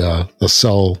HD a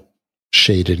cell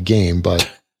shaded game, but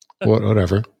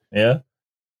whatever. Yeah.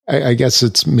 I guess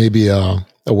it's maybe a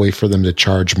way for them to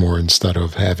charge more instead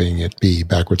of having it be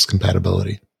backwards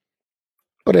compatibility.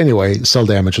 But anyway, Cell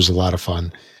Damage was a lot of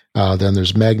fun. Then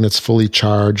there's Magnets Fully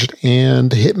Charged and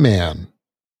Hitman.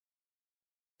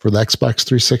 For the Xbox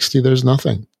 360, there's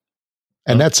nothing.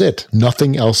 And that's it.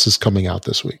 Nothing else is coming out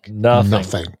this week.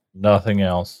 Nothing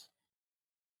else.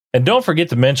 And don't forget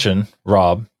to mention,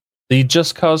 Rob, the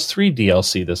Just Cause 3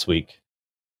 DLC this week.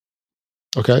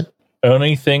 Okay.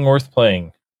 Only thing worth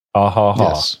playing. Ha ha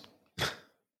ha. Yes.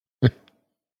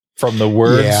 From the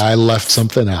words. Yeah, I left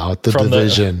something out. The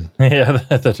Division.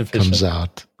 The Division comes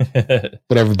out.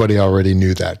 But everybody already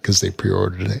knew that because they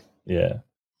pre-ordered it. Yeah.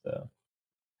 So,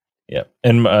 yeah.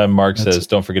 And Mark says,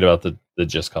 don't forget about the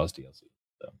Just Cause DLC.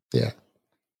 So. Yeah.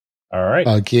 All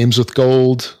right. Games with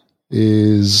Gold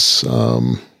is,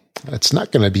 it's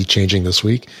not going to be changing this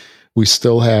week. We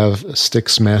still have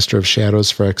Styx Master of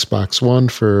Shadows for Xbox One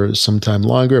for some time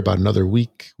longer, about another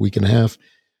week and a half.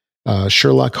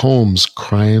 Sherlock Holmes,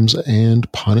 Crimes and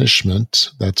Punishment.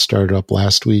 That started up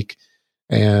last week.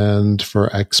 And for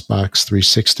Xbox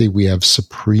 360, we have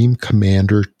Supreme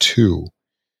Commander 2.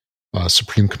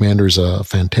 Supreme Commander is a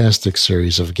fantastic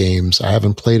series of games. I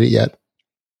haven't played it yet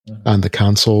on the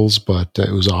consoles, but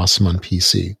it was awesome on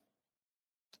PC.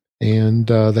 And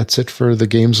that's it for the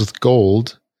Games with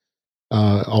Gold.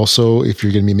 Also, if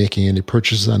you're going to be making any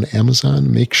purchases on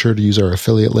Amazon, make sure to use our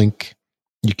affiliate link.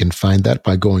 You can find that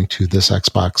by going to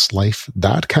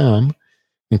thisxboxlife.com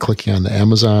and clicking on the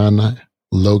Amazon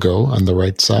logo on the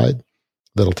right side.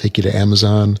 That'll take you to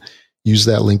Amazon. Use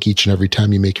that link each and every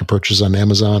time you make your purchase on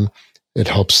Amazon. It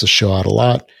helps the show out a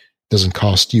lot. Doesn't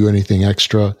cost you anything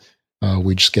extra.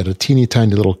 We just get a teeny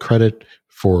tiny little credit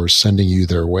for sending you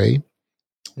their way.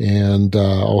 And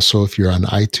also, if you're on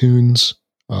iTunes,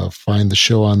 find the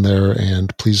show on there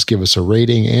and please give us a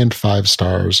rating and 5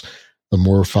 stars. The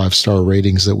more 5-star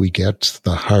ratings that we get,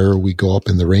 the higher we go up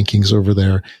in the rankings over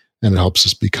there, and it helps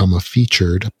us become a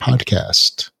featured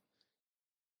podcast.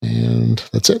 And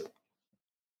that's it.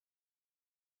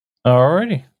 All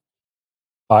righty.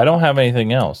 I don't have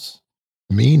anything else.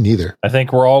 Me neither. I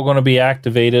think we're all going to be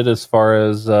activated as far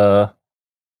as the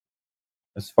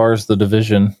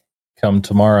Division come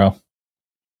tomorrow.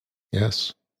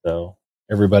 Yes. So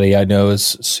everybody I know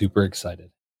is super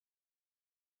excited.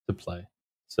 to play.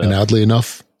 So, and oddly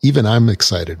enough, even I'm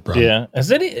excited, Brun. Yeah.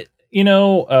 Has any,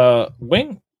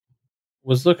 Wing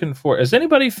was looking for, has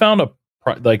anybody found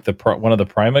one of the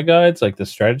Prima guides, like the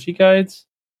strategy guides?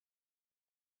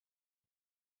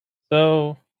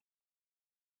 So,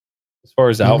 as far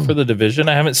as out for the division,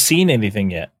 I haven't seen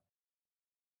anything yet.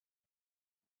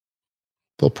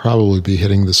 They'll probably be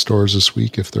hitting the stores this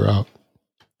week if they're out.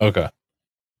 Okay.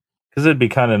 Because it'd be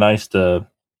kind of nice to,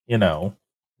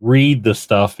 read the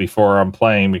stuff before I'm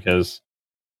playing because,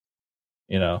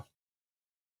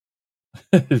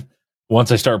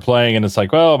 once I start playing and it's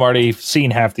like, well, I've already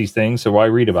seen half these things, so why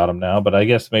read about them now? But I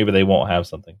guess maybe they won't have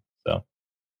something. So,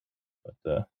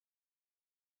 but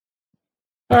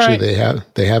actually,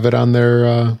 they have it on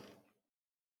their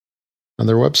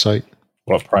website.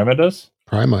 What Prima does?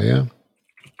 Prima, yeah.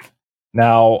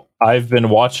 Now I've been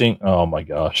watching. Oh my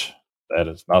gosh, that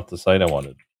is not the site I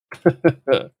wanted.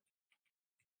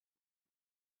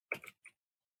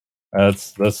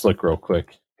 Let's look real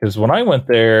quick because when I went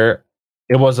there,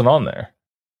 it wasn't on there.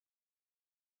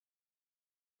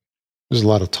 There's a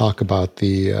lot of talk about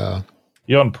the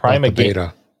you on Prima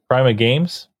beta. Prima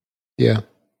Games? Yeah.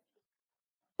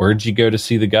 Where'd you go to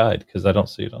see the guide? Because I don't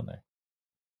see it on there.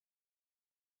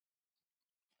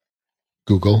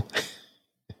 Google.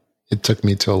 It took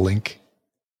me to a link.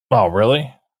 Oh,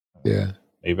 really? Yeah.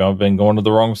 Maybe I've been going to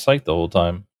the wrong site the whole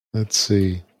time. Let's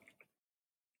see.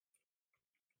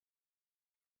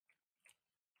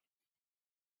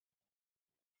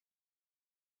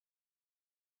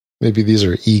 Maybe these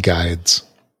are e-guides.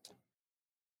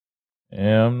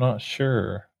 Yeah, I'm not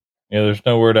sure. Yeah, there's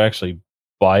nowhere to actually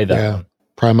buy that one.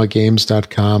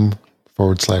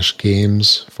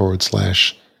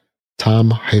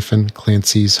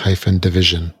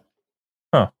 primagames.com/games/Tom-Clancy's-division.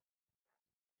 Huh.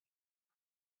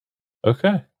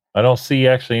 Okay. I don't see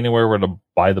actually anywhere where to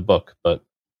buy the book, but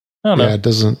I don't know. Yeah, it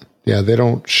doesn't. Yeah, they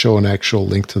don't show an actual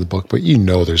link to the book, but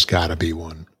there's got to be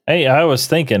one. Hey, I was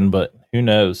thinking, but who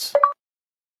knows?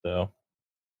 So,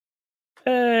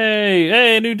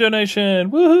 hey, new donation!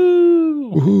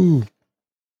 Woohoo! Woohoo!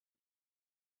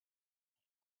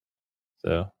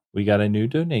 So we got a new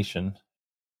donation.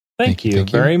 Thank you thank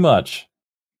very much.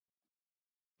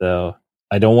 So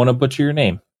I don't want to butcher your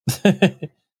name. I'm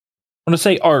going to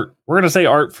say Art. We're going to say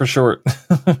Art for short.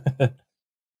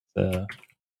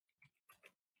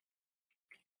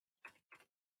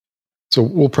 So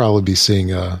we'll probably be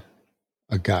seeing a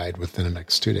guide within the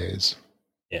next 2 days.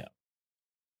 Yeah.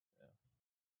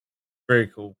 Very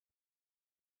cool.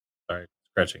 Sorry,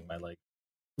 scratching my leg.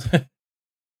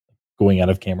 Going out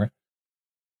of camera.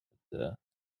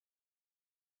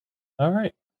 All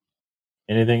right.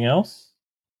 Anything else?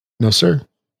 No, sir.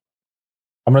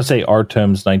 I'm going to say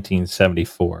Artem's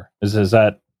 1974. Is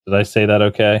that, did I say that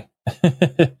okay?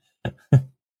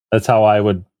 That's how I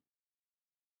would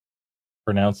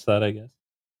pronounce that, I guess.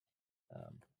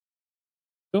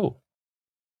 Cool.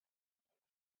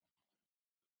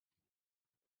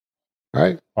 All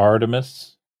right.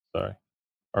 Artemis. All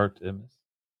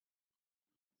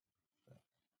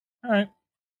right.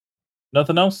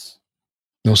 Nothing else?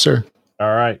 No, sir.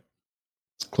 All right.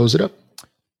 Let's close it up.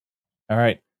 All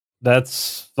right.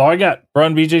 That's all I got.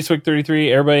 Brun, BJ Swick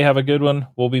 33. Everybody have a good one.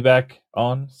 We'll be back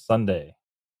on Sunday.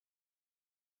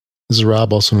 This is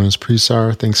Rob, also known as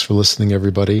Presar. Thanks for listening,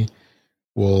 everybody.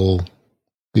 We'll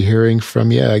be hearing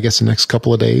from you, I guess, the next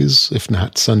couple of days, if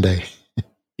not Sunday.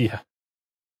 Yeah.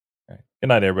 All right. Good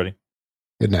night, everybody.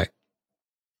 Good night.